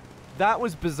 good. That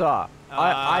was bizarre.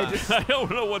 I just I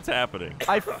don't know what's happening.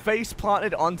 I face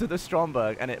planted onto the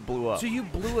Stromberg and it blew up. So you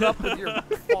blew it up with your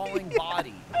falling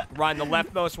body. Ryan, the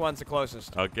leftmost one's the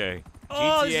closest. Okay.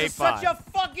 Oh, GTA this is 5. such a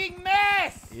fucking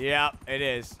mess. Yeah, it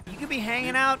is. You could be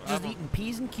hanging out, just eating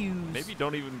P's and Q's. Maybe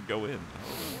don't even go in.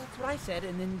 That's what I said,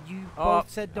 and then you Oh, both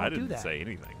said I don't do didn't that. say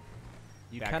anything.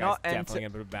 You That cannot guy's enter. definitely gonna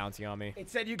put a bounty on me. It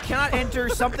said you cannot enter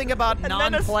something about then a-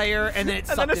 non-player, and then it And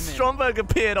sucked then a him Stromberg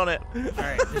appeared on it. in. All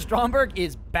right, the Stromberg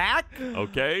is back.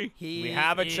 Okay. He We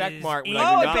have a check is mark. in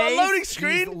Like, we got- base. a loading He's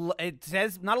screen? It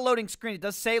says not a loading screen. It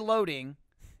does say loading.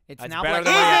 It's That's now better black.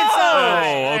 than Is it so?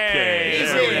 Oh, okay. Easy.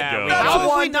 There we Yeah, go. we How That's have we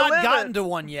one not delivered. gotten to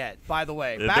one yet? By the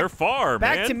way, They're far,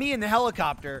 back man. to me in the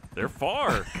helicopter. They're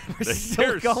far. We're still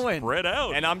They're going. spread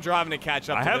out. And I'm driving to catch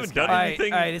up I to haven't this done guy.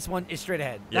 anything. All right, this one is straight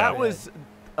ahead. Yeah. That was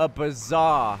a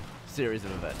bizarre series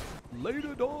of events.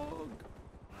 Later, dog.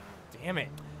 Damn it.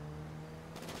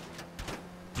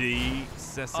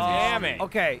 Sesame. Damn it.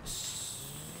 Okay.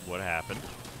 What happened?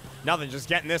 Nothing. Just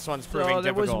getting this one's proving So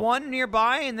there difficult. was one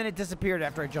nearby, and then it disappeared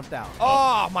after I jumped out.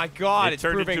 Oh my God! It It's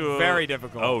turned proving into very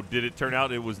difficult. Oh, did it turn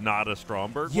out it was not a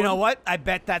Stromberg? You know one? what? I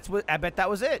bet that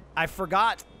was it. I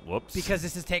forgot. Whoops. Because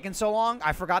this has taken so long,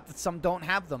 I forgot that some don't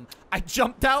have them. I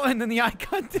jumped out and then the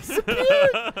icon disappeared.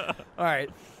 All right.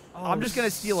 I'm just gonna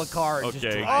steal a car and just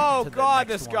Okay. drive Oh to the God,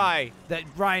 next this one. guy. That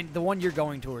Ryan, the one you're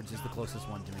going towards is the closest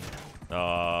one to me.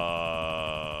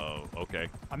 Okay.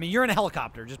 I mean, you're in a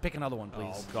helicopter. Just pick another one,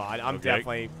 please. Oh God, I'm Okay.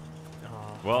 definitely.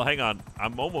 Well, hang on.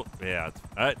 I'm almost. Yeah.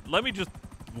 Let me just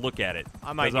look at it.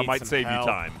 I might 'cause I need might some save help.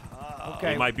 you time.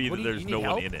 Okay. It might be what that do you- there's you no need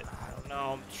one help? in it. I don't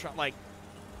know. I'm like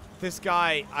this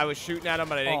guy. I was shooting at him,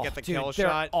 but I didn't get the dude, kill they're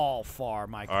shot. all far,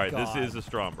 my All right, God. this is a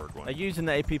Stromberg one. Are you using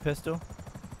the AP pistol?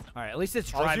 All right, at least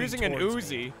it's I was driving using an towards Uzi.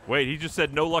 me. Wait, he just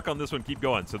said no luck on this one. Keep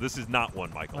going. So this is not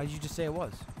one, Michael. Why did you just say it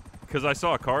was? Because I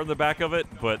saw a car in the back of it,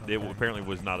 but it apparently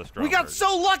was not a Stromberg. We got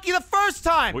so lucky the first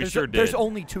time. We There's sure There's did.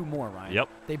 only 2 more, Ryan. Yep.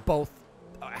 They both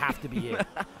have to be it.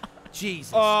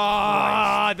 Jesus.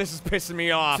 Ah, this is pissing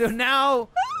me off. So now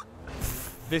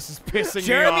This is pissing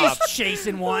Jeremy's me off.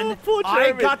 chasing one. poor I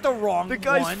Jeremy. got the wrong The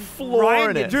guy's one. flooring Ryan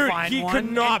it. didn't Dude, find he one, could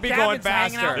not and be Gavin's going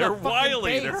hanging out faster. in They're the fucking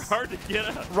wily. They're base. hard to get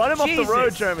up. Run him off the Jesus.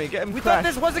 road, Jeremy. Get him We thought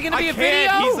crashed. this wasn't going to be I a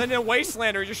can't. video. He's in a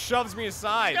wastelander. He just shoves me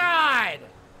aside. God.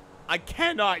 I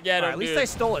cannot get All him. right, at least dude. I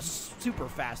stole a super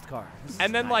fast car. This And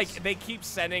is then, nice. like, they keep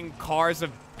sending cars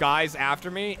of guys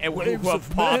after me, and who Waves have of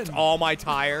popped men. all my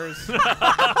tires.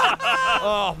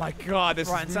 Oh my God, this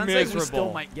Ryan, is sounds miserable. like we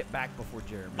still might get back before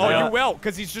Jeremy. Oh, Yeah. you will,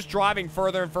 because he's just driving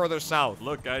further and further south.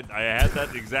 Look, I had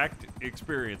that exact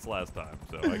experience last time,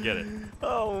 so I get it.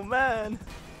 Oh, man.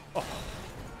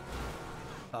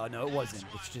 No, it wasn't.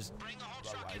 It's just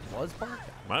it was parked.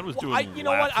 Mine was Well, doing you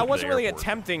know what? laps I into wasn't the really airport.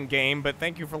 attempting game, but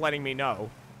thank you for letting me know.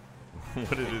 What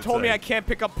did it Told me say? I can't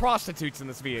pick up prostitutes in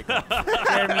this vehicle.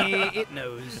 Jeremy, it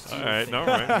knows. All right, all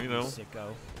right, you know.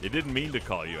 Sicko. It didn't mean to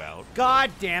call you out. God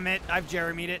damn it! I've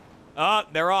Jeremied it.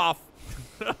 They're off.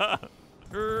 Why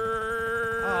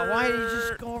did you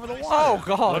just go over the water? Oh,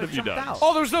 God. What have you Jumped done? out.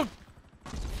 Oh, there's no.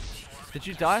 Did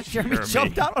you die? Jeremy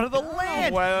jumped out onto the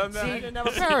land. Well, I didn't have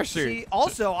a parachute. See,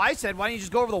 also, I said, why don't you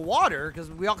just go over the water? Because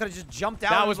we all could have just jumped out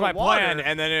That into was the my water. plan,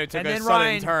 and then it took And a then sudden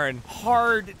Ryan turn.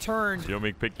 hard turned Do you want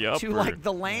me to pick you up? to, or- like,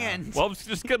 the land. Well, I was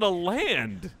just gonna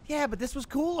land Yeah, but this was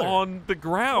cooler. on the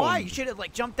ground. Why? You should have,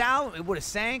 like, jumped out. It would have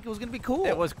sank. It was going to be cool.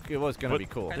 It was going to But- be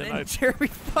cool. And Then then I- Jeremy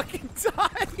fucking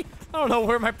died. I don't know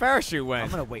where my parachute I'm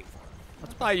went. going to wait for him. I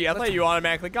thought you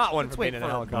automatically got one let's for being wait in a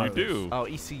for helicopter. You do. Oh,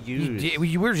 You, ECUs.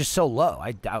 we were just so low.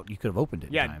 I doubt you could have opened it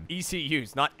in Yeah, time.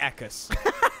 ECUs, not ECUs.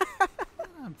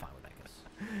 I'm fine with that, guess.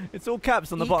 It's all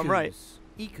caps on the bottom right.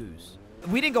 Ikus.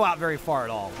 We didn't go out very far at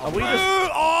all. Are we just...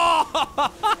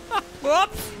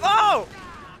 Whoops! Oh!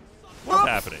 What's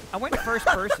happening? I went first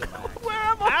person. Where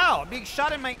am I? Ow! I'm being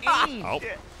shot in my aim. Oh,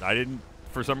 I didn't.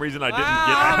 For some reason, I didn't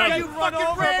Ah, get out. you run fucking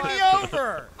over ran by- me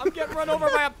over. I'm getting run over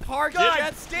by a parked God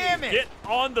jet damn ski. it! Get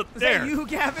on the Is there. that you,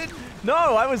 Gavin? No,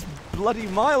 I was bloody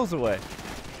miles away.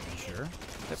 Sure.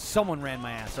 Someone ran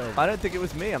my ass over. I don't think it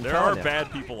was me. I'm There telling are you.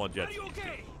 bad people on jet skis.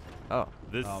 Oh.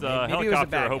 This Oh, maybe he was a helicopter,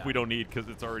 bad I hope guy. we don't need because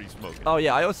it's already smoking. Oh,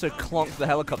 yeah. I also clonked the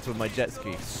helicopter with my jet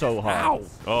ski so hard.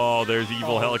 Oh, there's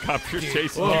evil helicopters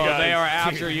chasing you Oh, guys. they are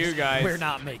after you guys. We're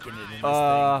not making it in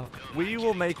this We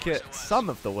will make it some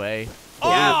of the way. thing.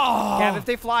 Gav, if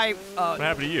they fly What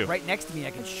happened to you? right next to me,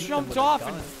 I can shoot them Jumped with a off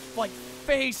gun. and like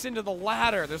face into the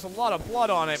ladder. There's a lot of blood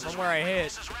on it from where I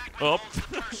hit. Oh,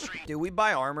 Did we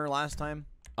buy armor last time?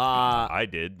 I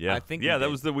did. Yeah, I think yeah. we That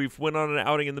did. was we went on an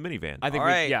outing in the minivan. I think All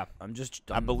right. yeah. I'm just.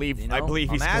 I believe you know, he's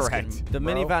I'm asking, correct. The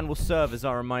bro. minivan will serve as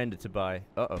our reminder to buy.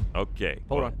 Uh-oh. Okay.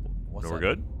 Hold well, on. What's we're up?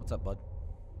 good. What's up, bud?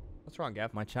 What's wrong,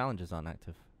 Gav? My challenges aren't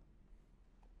active.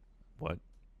 What?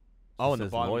 Oh, It in the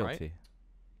says bottom loyalty. right.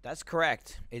 That's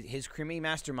correct. His Crimmy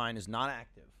Mastermind is not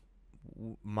active.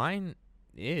 Mine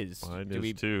is. Mine Do is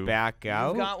we too. back out?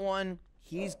 You've got one.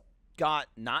 He's got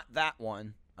not that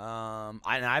one. And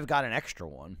I've got an extra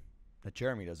one that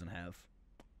Jeremy doesn't have.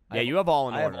 Yeah, you have all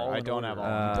in I have order. all I in don't order. have all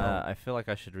in order. I feel like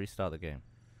I should restart the game.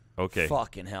 Okay.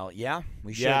 Fucking hell. Yeah,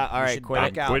 we should. Yeah, all we right, should quit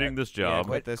back it. out. Quitting this Yeah, job.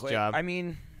 quit this job. I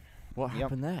mean, What Yep.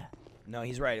 happened there? no,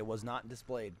 he's right. It was not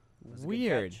displayed. It was a good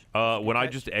Weird. catch. When I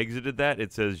catch. just exited that,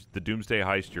 it says the Doomsday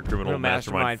Heist, your Criminal Criminal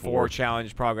Mastermind 4.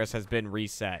 challenge progress has been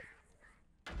reset.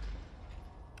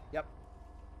 Yep.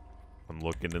 I'm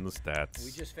looking in the stats. We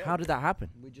just failed. How did that happen?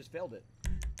 We just failed it.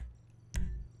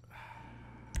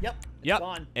 Yep. It's Yep.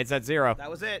 gone. It's at 0. That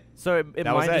was it. So it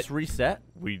That was might it. just reset?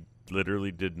 We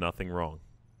literally did nothing wrong.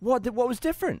 What was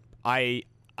different? I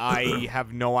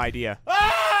have no idea.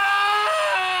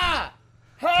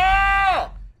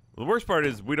 The worst part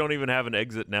is we don't even have an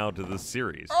exit now to this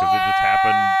series because it just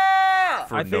happened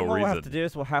for I no think what reason. we'll have to do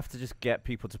is we'll have to just get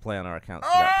people to play on our accounts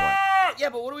to that point. Yeah,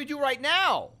 but what do we do right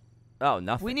now? Oh,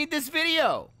 nothing. We need this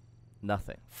video.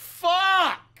 Nothing.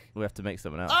 Fuck! We have to make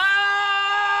something else.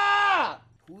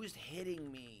 Who's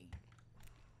hitting me?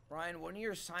 Ryan, one of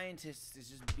your scientists is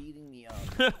just beating me up.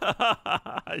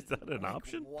 Is that an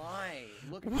option? Why?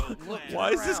 Look.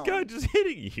 Why is this guy just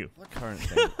hitting you? What Current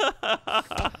thing.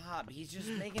 Stop. He's just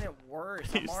making it worse.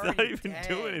 I'm He's already not even dead.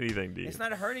 doing anything to you. It's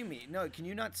not hurting me. No, can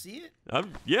you not see it?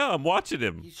 I'm watching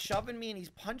him. He's shoving me and he's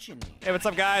punching me. Hey, what's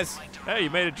up, guys? Hey, you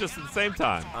made it just at the same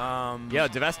time. Yo,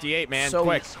 divestigate, man. So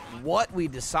Quick. what we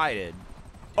decided.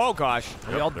 Oh, gosh.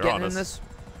 Are we all they're getting on in us. this?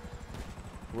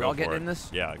 We Go all for getting it. in this?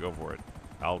 Yeah, go for it.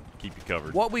 I'll keep you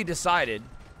covered. What we decided,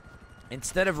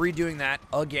 instead of redoing that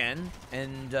again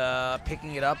and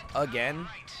picking it up again,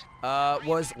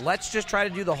 was let's just try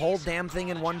to do the whole damn thing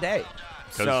in one day.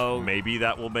 Because So maybe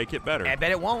that will make it better. I bet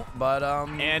it won't, but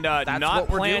and that's not what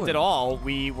we're planned doing. at all.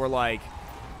 We were like,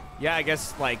 yeah, I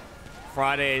guess like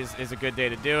Fridays is a good day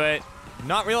to do it.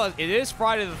 Not realize it is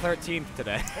Friday the 13th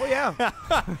today. Oh yeah.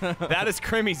 That is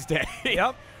Crimmies Day.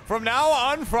 Yep. From now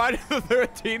on, Friday the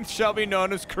 13th shall be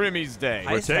known as Crimmies Day.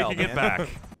 We're Ice hell, taking man. it back.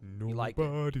 You liked it.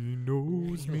 Nobody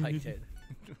knows You liked it.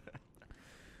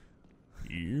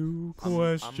 You I'm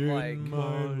question like-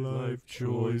 my life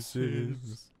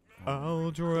choices. I'll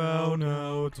drown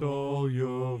out all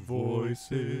your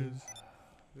voices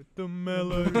with the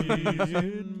melodies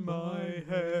in my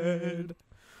head.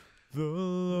 The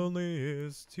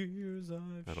loneliest tears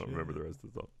I've I don't remember the rest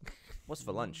of the song. What's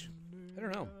for lunch? I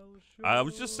don't know. I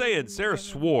was just saying, Sarah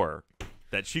swore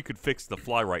that she could fix the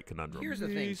fly right conundrum. Here's the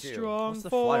thing too. What's the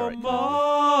fly right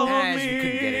As you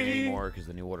couldn't get it anymore because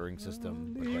the new ordering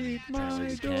system.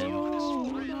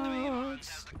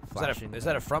 Is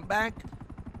that a front back?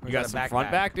 Or You got is some that a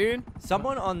front back, dude?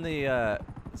 Someone on the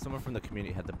someone from the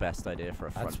community had the best idea for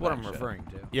a front. That's what back I'm shirt. referring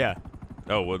to. Yeah.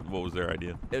 Oh, what was their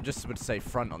idea? It just would say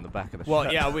front on the back of the Well,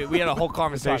 shirt. yeah, we had a whole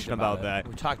conversation about about that.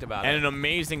 We talked about And it. an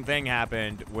amazing thing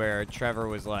happened where Trevor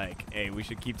was like, hey, we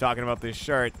should keep talking about this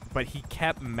shirt. But he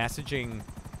kept messaging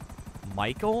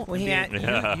Michael. Well,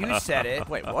 you said it.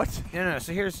 Wait, what? No.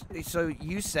 So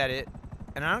you said it,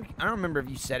 and I don't remember if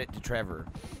you said it to Trevor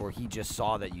or he just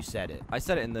saw that you said it. I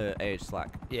said it in the AH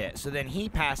Slack. Yeah. So then he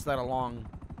passed that along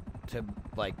to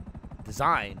like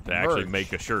design To actually merch,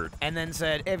 make a shirt. and then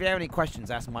said, hey, if you have any questions,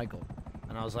 ask Michael.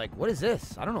 And I was like, what is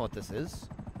this? I don't know what this is.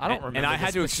 I don't remember. And I the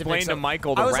had to explain specifics to of-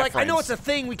 Michael the I was like, I know reference. it's a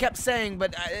thing we kept saying,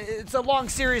 but it's a long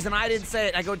series, and I didn't say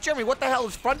it. I go, Jeremy, what the hell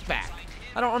is front back?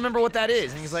 I don't remember what that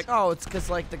is. And he's like, oh, it's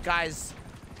because like the guys,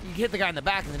 you hit the guy in the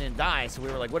back and they didn't die. So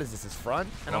we were like, what is this? His front?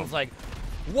 And I was like,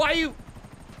 why you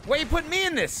putting me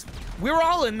in this? We were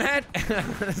all in that.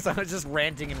 So I was just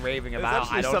ranting and raving It's about.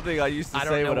 actually something I used to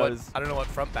say when I don't know what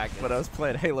front back is. I was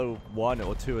playing Halo 1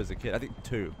 or 2 as a kid. I think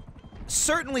 2.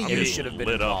 Certainly, I'm you getting should have been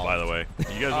lit involved. up, by the way.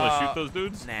 You guys want to shoot those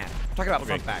dudes? Nah. I'm talking about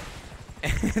Okay. front back.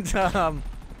 And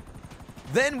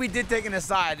then we did take an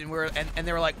aside, and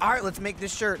they were like, all right, let's make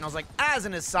this shirt. And I was like, as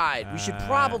an aside, we should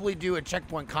probably do a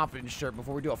Checkpoint Confidence shirt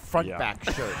before we do a front back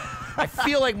shirt. I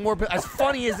feel like more, as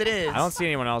funny as it is, I don't see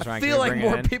anyone else I around. feel like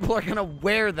more people are gonna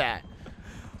wear that.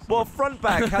 Well, front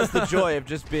back has the joy of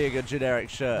just being a generic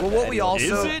shirt. Well, what we also,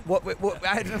 Is it?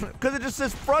 Because it just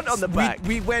says front on the back.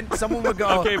 we went. Someone would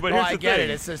go. Okay, but oh, here's I the get thing.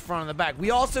 it. It says front on the back.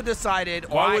 We also decided,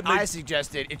 or Why I, wouldn't they- I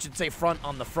suggested, it should say front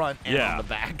on the front and Yeah. on the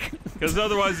back. Because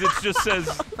otherwise it just says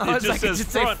I was like, it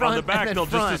should say front on front the and back. then They'll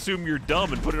front. just assume you're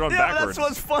dumb and put it on Yeah, backwards. that's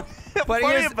what's fun. But funny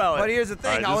here's, about it. but here's the thing.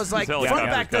 Alright, I this- was like, this front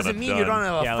helicopter's back doesn't kinda mean you don't done.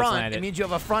 have a Yeah, let's front. land It it. means you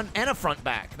have a front and a front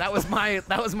back. That was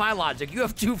my logic. You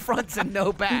have two fronts and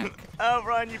no back. Oh,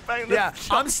 Ryan, you banged the Yeah,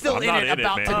 I'm still I'm in not it, in it,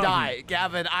 about to man. die,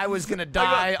 Gavin. I was gonna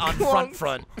die on clonked.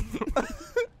 front.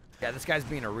 Yeah, this guy's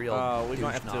being a real. We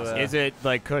might have douche to, nozzle. Is it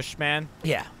like Kush, man?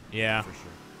 Yeah. Yeah.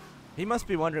 He must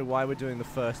be wondering why we're doing the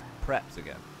first preps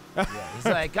again. He's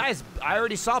like, guys, I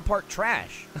already saw part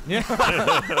trash. Who would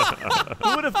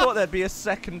have thought there'd be a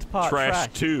second part Trash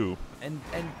 2. And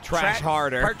Trash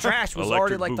harder. Part trash was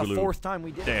Electric already like the Boogaloo. fourth time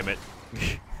we did it. Damn it.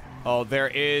 Oh, there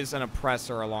is an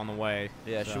oppressor along the way.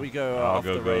 Yeah, should we go I'll off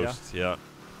go the radar? Ghost. Yeah.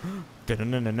 We're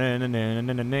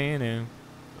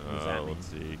Let's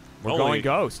see. going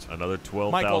Ghost. Another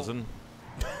 12,000.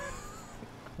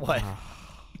 What?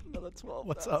 Another 12.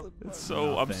 What's up?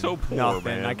 So I'm so poor, Nothing.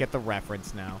 man. I get the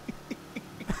reference now.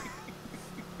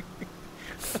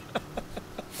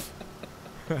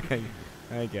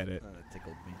 I get it. That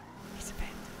tickled me.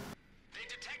 They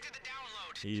detected the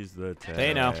download. He's the tech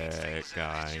They know.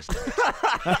 guy.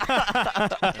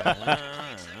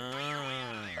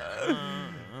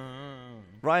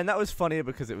 Ryan, that was funnier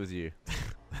because it was you.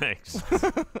 Thanks.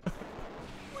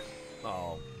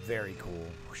 Oh, very cool.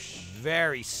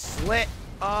 Very slick.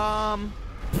 Gavin.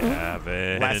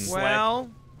 Well,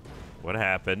 What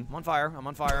happened? I'm on fire. I'm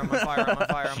on fire. I'm on fire. I'm on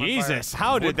fire. I'm Jesus,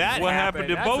 how did that what happen? happened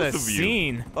to That's both a of you?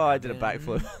 Scene. Oh, I did a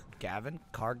backflip. Gavin,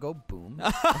 cargo, boom.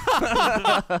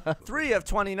 3 of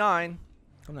 29.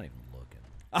 I'm not even looking.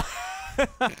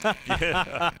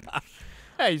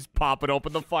 Hey, he's popping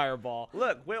open the fireball.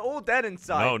 Look, we're all dead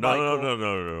inside. No, Michael.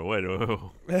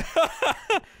 no. Wait.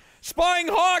 Spying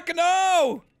hawk,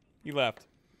 no! He left.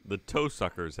 The toe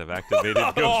suckers have activated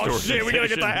ghost Oh organization. shit, we gotta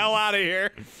get the hell out of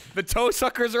here. The toe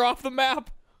suckers are off the map.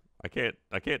 I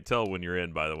can't tell when you're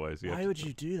in, by the way. So you have Why to- would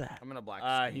you do that? I'm gonna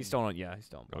black. He's still on. Yeah, he's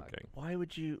still on. Black. Okay. Why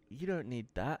would you? You don't need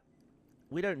that.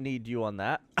 We don't need you on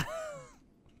that.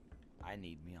 I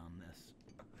need me on this.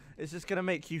 It's just gonna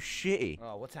make you shitty.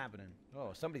 Oh, what's happening?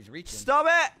 Oh, somebody's reaching. Stop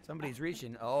it! Somebody's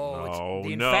reaching. Oh, No, it's,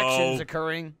 the no. infection's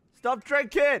occurring. Stop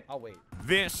drinking! I'll wait.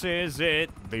 This is it,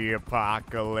 the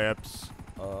apocalypse.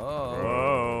 Oh.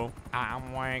 Oh,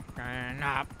 I'm waking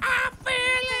up. I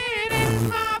feel it in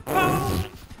my bones.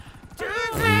 To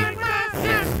take my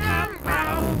system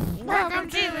out. Welcome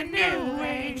to the new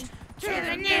age. To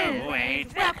the new age.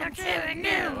 Welcome to the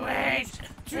new age.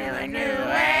 To the new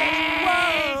age.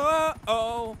 Whoa,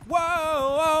 whoa,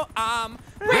 whoa, I'm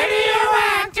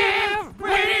radioactive.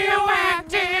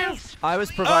 Radioactive. I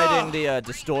was providing the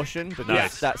distortion because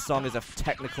Nice. that song is a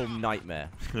technical nightmare.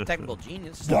 Technical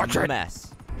genius. It's a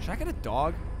mess. Should I get a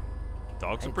dog?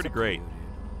 Dogs are pretty great.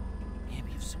 Yeah, but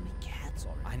you have so many cats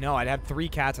already. I know, I'd have 3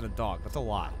 cats and a dog. That's a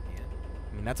lot.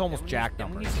 I mean, that's almost jack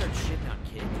When numbers. you start shitting on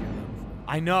kids, you're done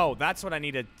for. I know. That's what I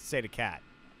need to say to Kat.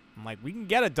 I'm like, we can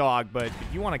get a dog, but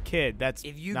if you want a kid, that's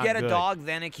If you not get a good. dog,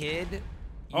 then a kid. You've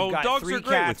Oh, got dogs 3 are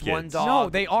great with cats, 1 kids. dog. No,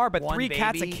 they are, but 1 3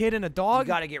 cats, a baby. kid, and a You dog.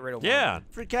 gotta get rid of one. Yeah.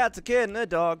 3 cats, a kid, and a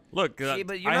dog. Look, See,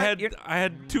 but you're I not- had you're- I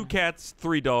had 2 cats,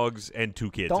 3 dogs, and 2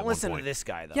 kids. Don't at one listen to point. this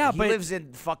guy though. Yeah, he but- lives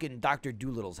in fucking Dr.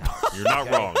 Doolittle's house. You're not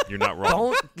wrong. You're not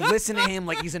wrong. Don't listen to him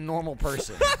like he's a normal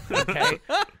person. Okay.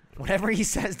 Whatever he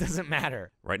says doesn't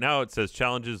matter. Right now it says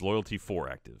challenges loyalty 4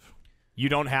 active. You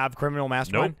don't have Criminal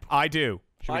Mastermind? Nope. I do.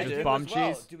 Should we I just do bum as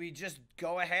well. cheese? Do we just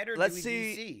go ahead or Let's do we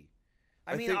see- DC?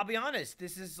 I I mean, think- I'll be honest.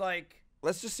 This is like.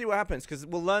 Let's just see what happens, because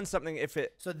we'll learn something if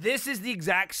it... So this is the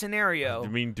exact scenario I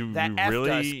mean, do that you F'd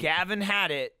really? us. Gavin had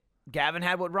it. Gavin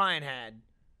had what Ryan had.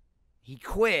 He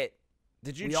quit.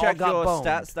 Did you We all check got your boned.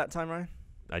 stats that time, Ryan?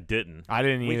 I didn't. I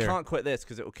didn't We either. can't quit this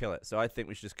because it will kill it. So I think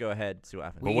we should just go ahead and see what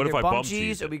happens. But We what either if I bum bum cheese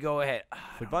cheese or it? we go ahead?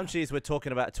 With bum cheese, we're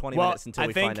talking about 20 well, minutes until I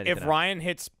we think find anything if out. Ryan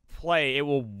hits play, it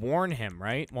will warn him,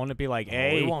 right? Won't it be like, Oh,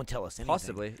 hey, it won't tell us anything.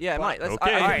 Possibly. Yeah, it Well, might. Let's, okay. I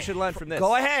think we Alright. should learn from this.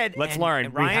 Go ahead. let's and- learn.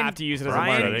 and We Ryan, have to use it as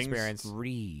Ryan, a learning settings. experience.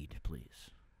 Read, please.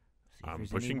 See if I'm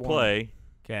there's any pushing warning. play.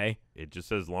 Okay. It just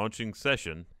says launching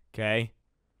session, Okay.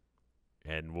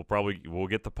 and we'll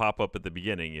get the pop up at the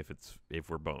beginning if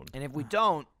we're boned. And if we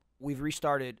don't, we've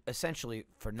restarted essentially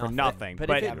for nothing. For nothing. But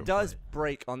But if it does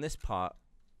break on this part,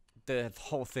 the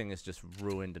whole thing is just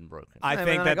ruined and broken. I Hey,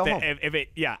 think man, that go home. if it,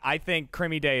 yeah, I think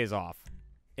Crimmy Day is off.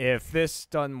 If this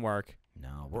doesn't work,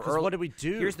 No, we're Because early. what do we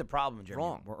do? Here's the problem, Jeremy.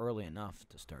 Wrong. We're early enough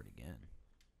to start again.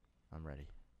 I'm ready.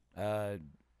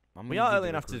 I'm We gonna are do early the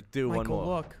enough to recruit. do one Michael,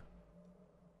 more. look.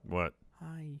 What?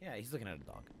 Hi. Yeah, he's looking at a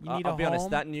dog. You need a I'll be honest.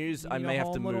 home? That news, You I need a may have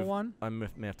to home, little move. one? I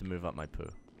may have to move up my poo.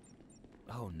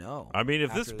 Oh no. I mean, if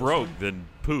After this this broke, one? then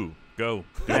poo, go.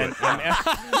 Do And,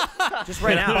 it. Just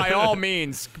right now. by all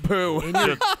means, poo. in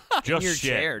your, Just in your shit.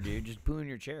 chair, dude. Just poo in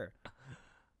your chair.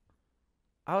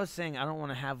 I was saying I don't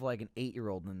want to have like an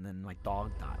 8-year-old and then my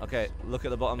dog die. Okay, look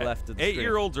at the bottom left of the screen.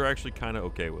 8-year-olds are actually kind of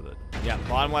okay with it. Yeah,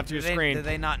 bottom left of Do your they, screen. do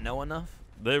they not know enough?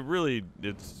 They really,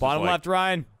 it's Bottom like, left,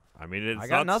 Ryan. I mean, it's I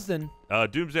got not nothing.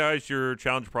 Doomsday Ice, your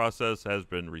challenge process has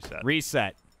been reset.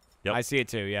 Reset. Yep. I see it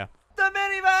too. Yeah. The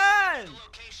minivan!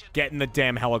 Get in the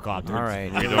damn helicopter. All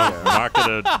right. You know, I'm not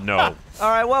gonna. No, All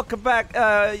right, welcome back.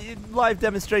 Live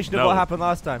demonstration of No. what happened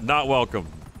last time. not welcome.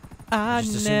 I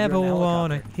Just assumed you're in a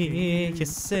helicopter. hear you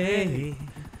say.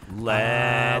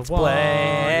 Let's I want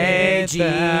play it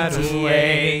that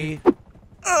way. GTA.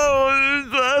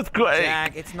 Oh, that's great.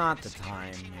 Jack, it's not the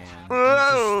time,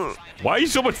 man. Why are you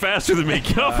so much faster than me?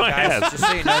 Get off my Guys, ass. just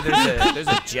so you know, there's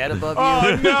a jet above you.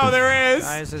 Oh no, there is.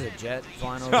 Guys, there's a jet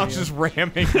flying over I'm you. just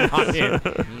ramming Ryan.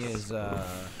 He is,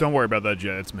 Don't worry about that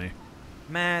jet. It's me.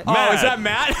 Matt. Oh, is that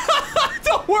Matt?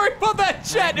 Don't worry about that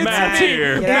jet. It's Matt's me.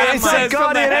 here. Get out Matt of my says from the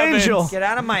guardian heavens. angel. Get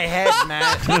out of my head,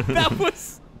 Matt. That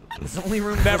was. There's only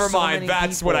room Never for so mind. many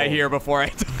That's what I people. hear before I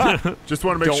die. Just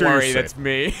want to make Don't sure worry, you're that's safe.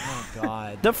 me. Oh,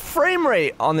 God. The frame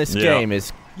rate on this Yeah. game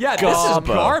is Yeah, this is garbo.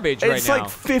 garbage right It's now. like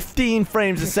 15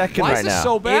 frames a second Why right is this now.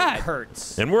 so It bad?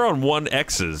 hurts. And we're on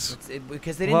 1X's.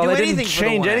 Because they didn't Well, do they anything didn't for the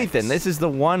change 1X. anything. This is the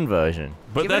one version.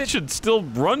 But Give that it- should still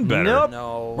run better. Nope.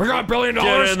 No. We got $1 billion. Get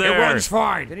in It there. runs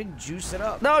fine. They didn't juice it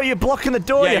up. No, you're blocking the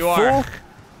door, Yeah, you you are. fool.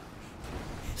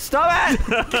 Stop it!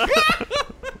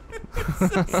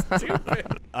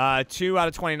 2 out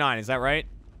of 29. Is that right?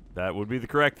 That would be the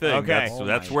correct thing. Okay.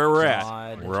 That's Oh where my we're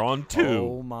God. at. We're on 2.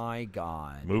 Oh my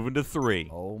God. Moving to 3.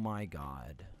 Oh my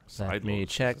God. Let me Sideloads,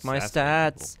 check my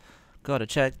assassinate stats. Gotta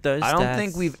check those I stats. don't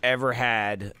think we've ever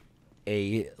had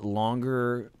a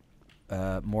longer,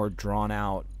 more drawn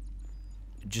out,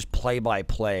 just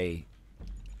play-by-play,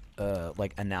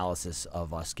 like analysis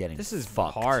of us getting This is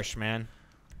fucked. harsh, man.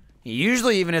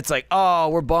 Usually, even it's like, oh,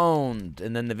 we're boned,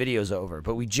 and then the video's over.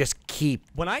 But we just keep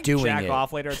When I doing jack it.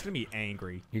 off later, it's gonna be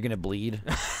angry. You're gonna bleed.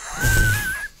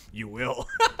 You will.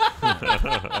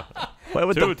 Where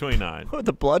would 2 of 29. where would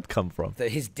the blood come from?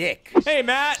 His dick. Hey,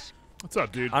 Matt. What's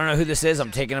up, dude? I don't know who this is. I'm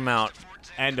taking him out.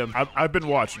 End him. I've been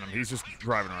watching him. He's just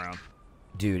driving around.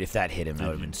 Dude, if that hit him, that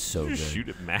would have been so good. Shoot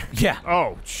at Max. Yeah.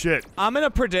 Oh, shit. I'm in a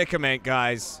predicament,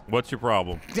 guys. What's your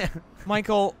problem?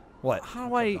 Michael, What? how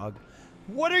do I? Dog.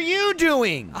 What are you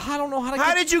doing? I don't know how to. How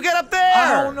get, did you get up there?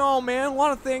 I don't know, man. A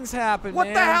lot of things happen. What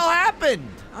man. the hell happened?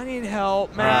 I need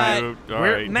help, Matt. All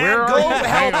right. Matt, go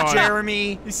Hang help on.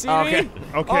 Jeremy. You see Okay. me?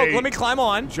 Okay. Oh, let me climb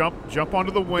on. Jump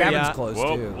onto the wing. Gavin's Yeah. close,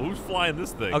 Well, too. who's flying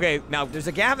this thing? Okay, now There's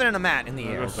a Gavin and a Matt in the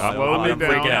air. Slowly I'm down.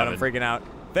 freaking out. I'm freaking out.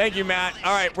 Thank you, Matt.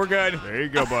 All right, we're good. There you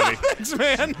go, buddy. Thanks,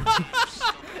 man.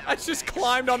 I just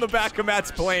climbed on the back of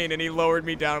Matt's plane and he lowered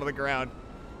me down to the ground.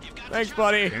 Thanks,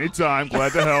 buddy. Anytime.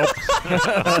 Glad to help.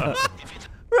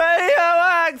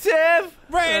 Radioactive!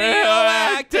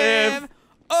 Radioactive.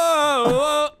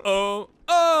 Oh, oh, oh,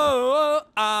 oh,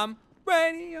 I'm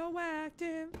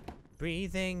radioactive.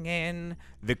 Breathing in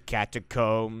the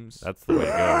catacombs. That's the way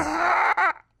to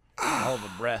go. Hell of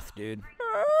a breath, dude.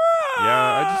 Yeah,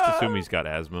 I just assume he's got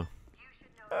asthma.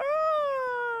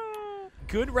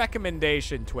 Good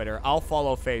recommendation, Twitter. I'll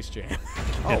follow Face Jam.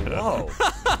 Oh, whoa.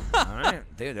 All right.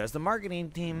 Dude, there's the marketing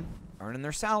team earning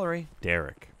their salary.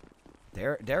 Derek.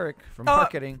 Derek from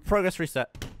marketing. Progress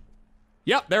reset.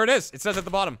 Yep, there it is. It says at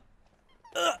the bottom.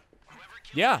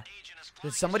 Yeah.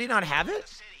 Did somebody not have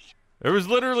it? There was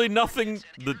literally nothing.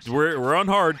 We're on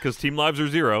hard because team lives are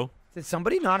 0. Did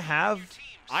somebody not have?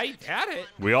 I had it.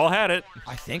 We all had it.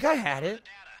 I think I had it.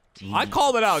 I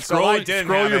called it out, so Scroll, I didn't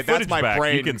scroll have your it. That's footage my back.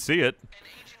 brain You can see it.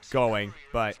 going,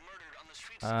 but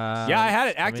Yeah, I had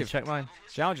it Let me active. check mine.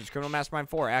 Challenges, Criminal Mastermind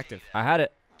 4, active. I had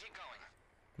it.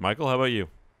 Michael, how about you?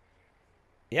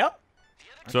 Yep.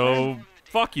 So,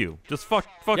 fuck you. Just fuck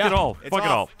Yeah, it all. it's Fuck it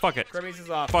off. all. Fuck it. Crimmies is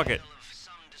off. Fuck it.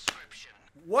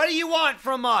 What do you want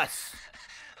from us?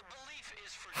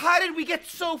 How did we get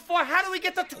so far? How did we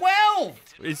get to 12?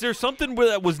 Is there something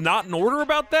that was not in order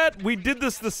about that? We did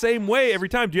this the same way every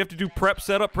time. Do you have to do prep,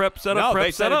 setup, prep, setup, No, prep,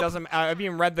 they said setup? it doesn't. I've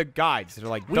even read the guides. They're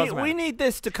like, We doesn't matter. need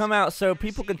this to come out so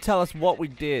people can tell us what we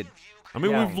did. I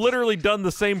mean, Yeah. we've literally done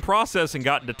the same process and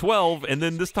gotten to 12, and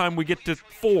then this time we get to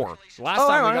 4. Last Oh,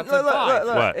 time hang we on. got to 5.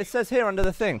 What? It says here under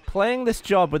the thing, playing this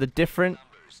job with a different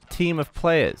team of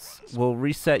players will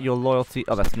reset your loyalty.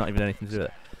 Oh, that's not even anything to do with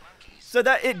it. So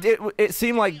that it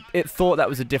seemed like it thought that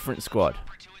was a different squad.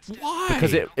 Why?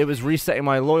 Because it was resetting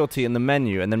my loyalty in the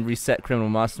menu and then reset Criminal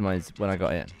Masterminds when I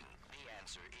got in.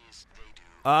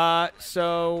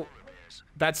 So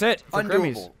that's it for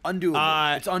Crimmies.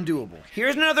 Undoable. It's undoable.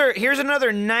 Here's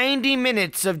another 90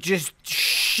 minutes of just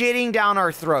shitting down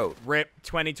our throat. RIP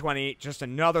 2020. Just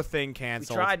another thing We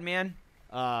canceled. tried, man.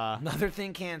 Uh, Another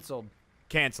thing canceled.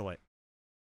 cancel it.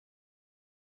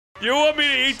 You want me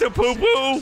to eat the poo-poo?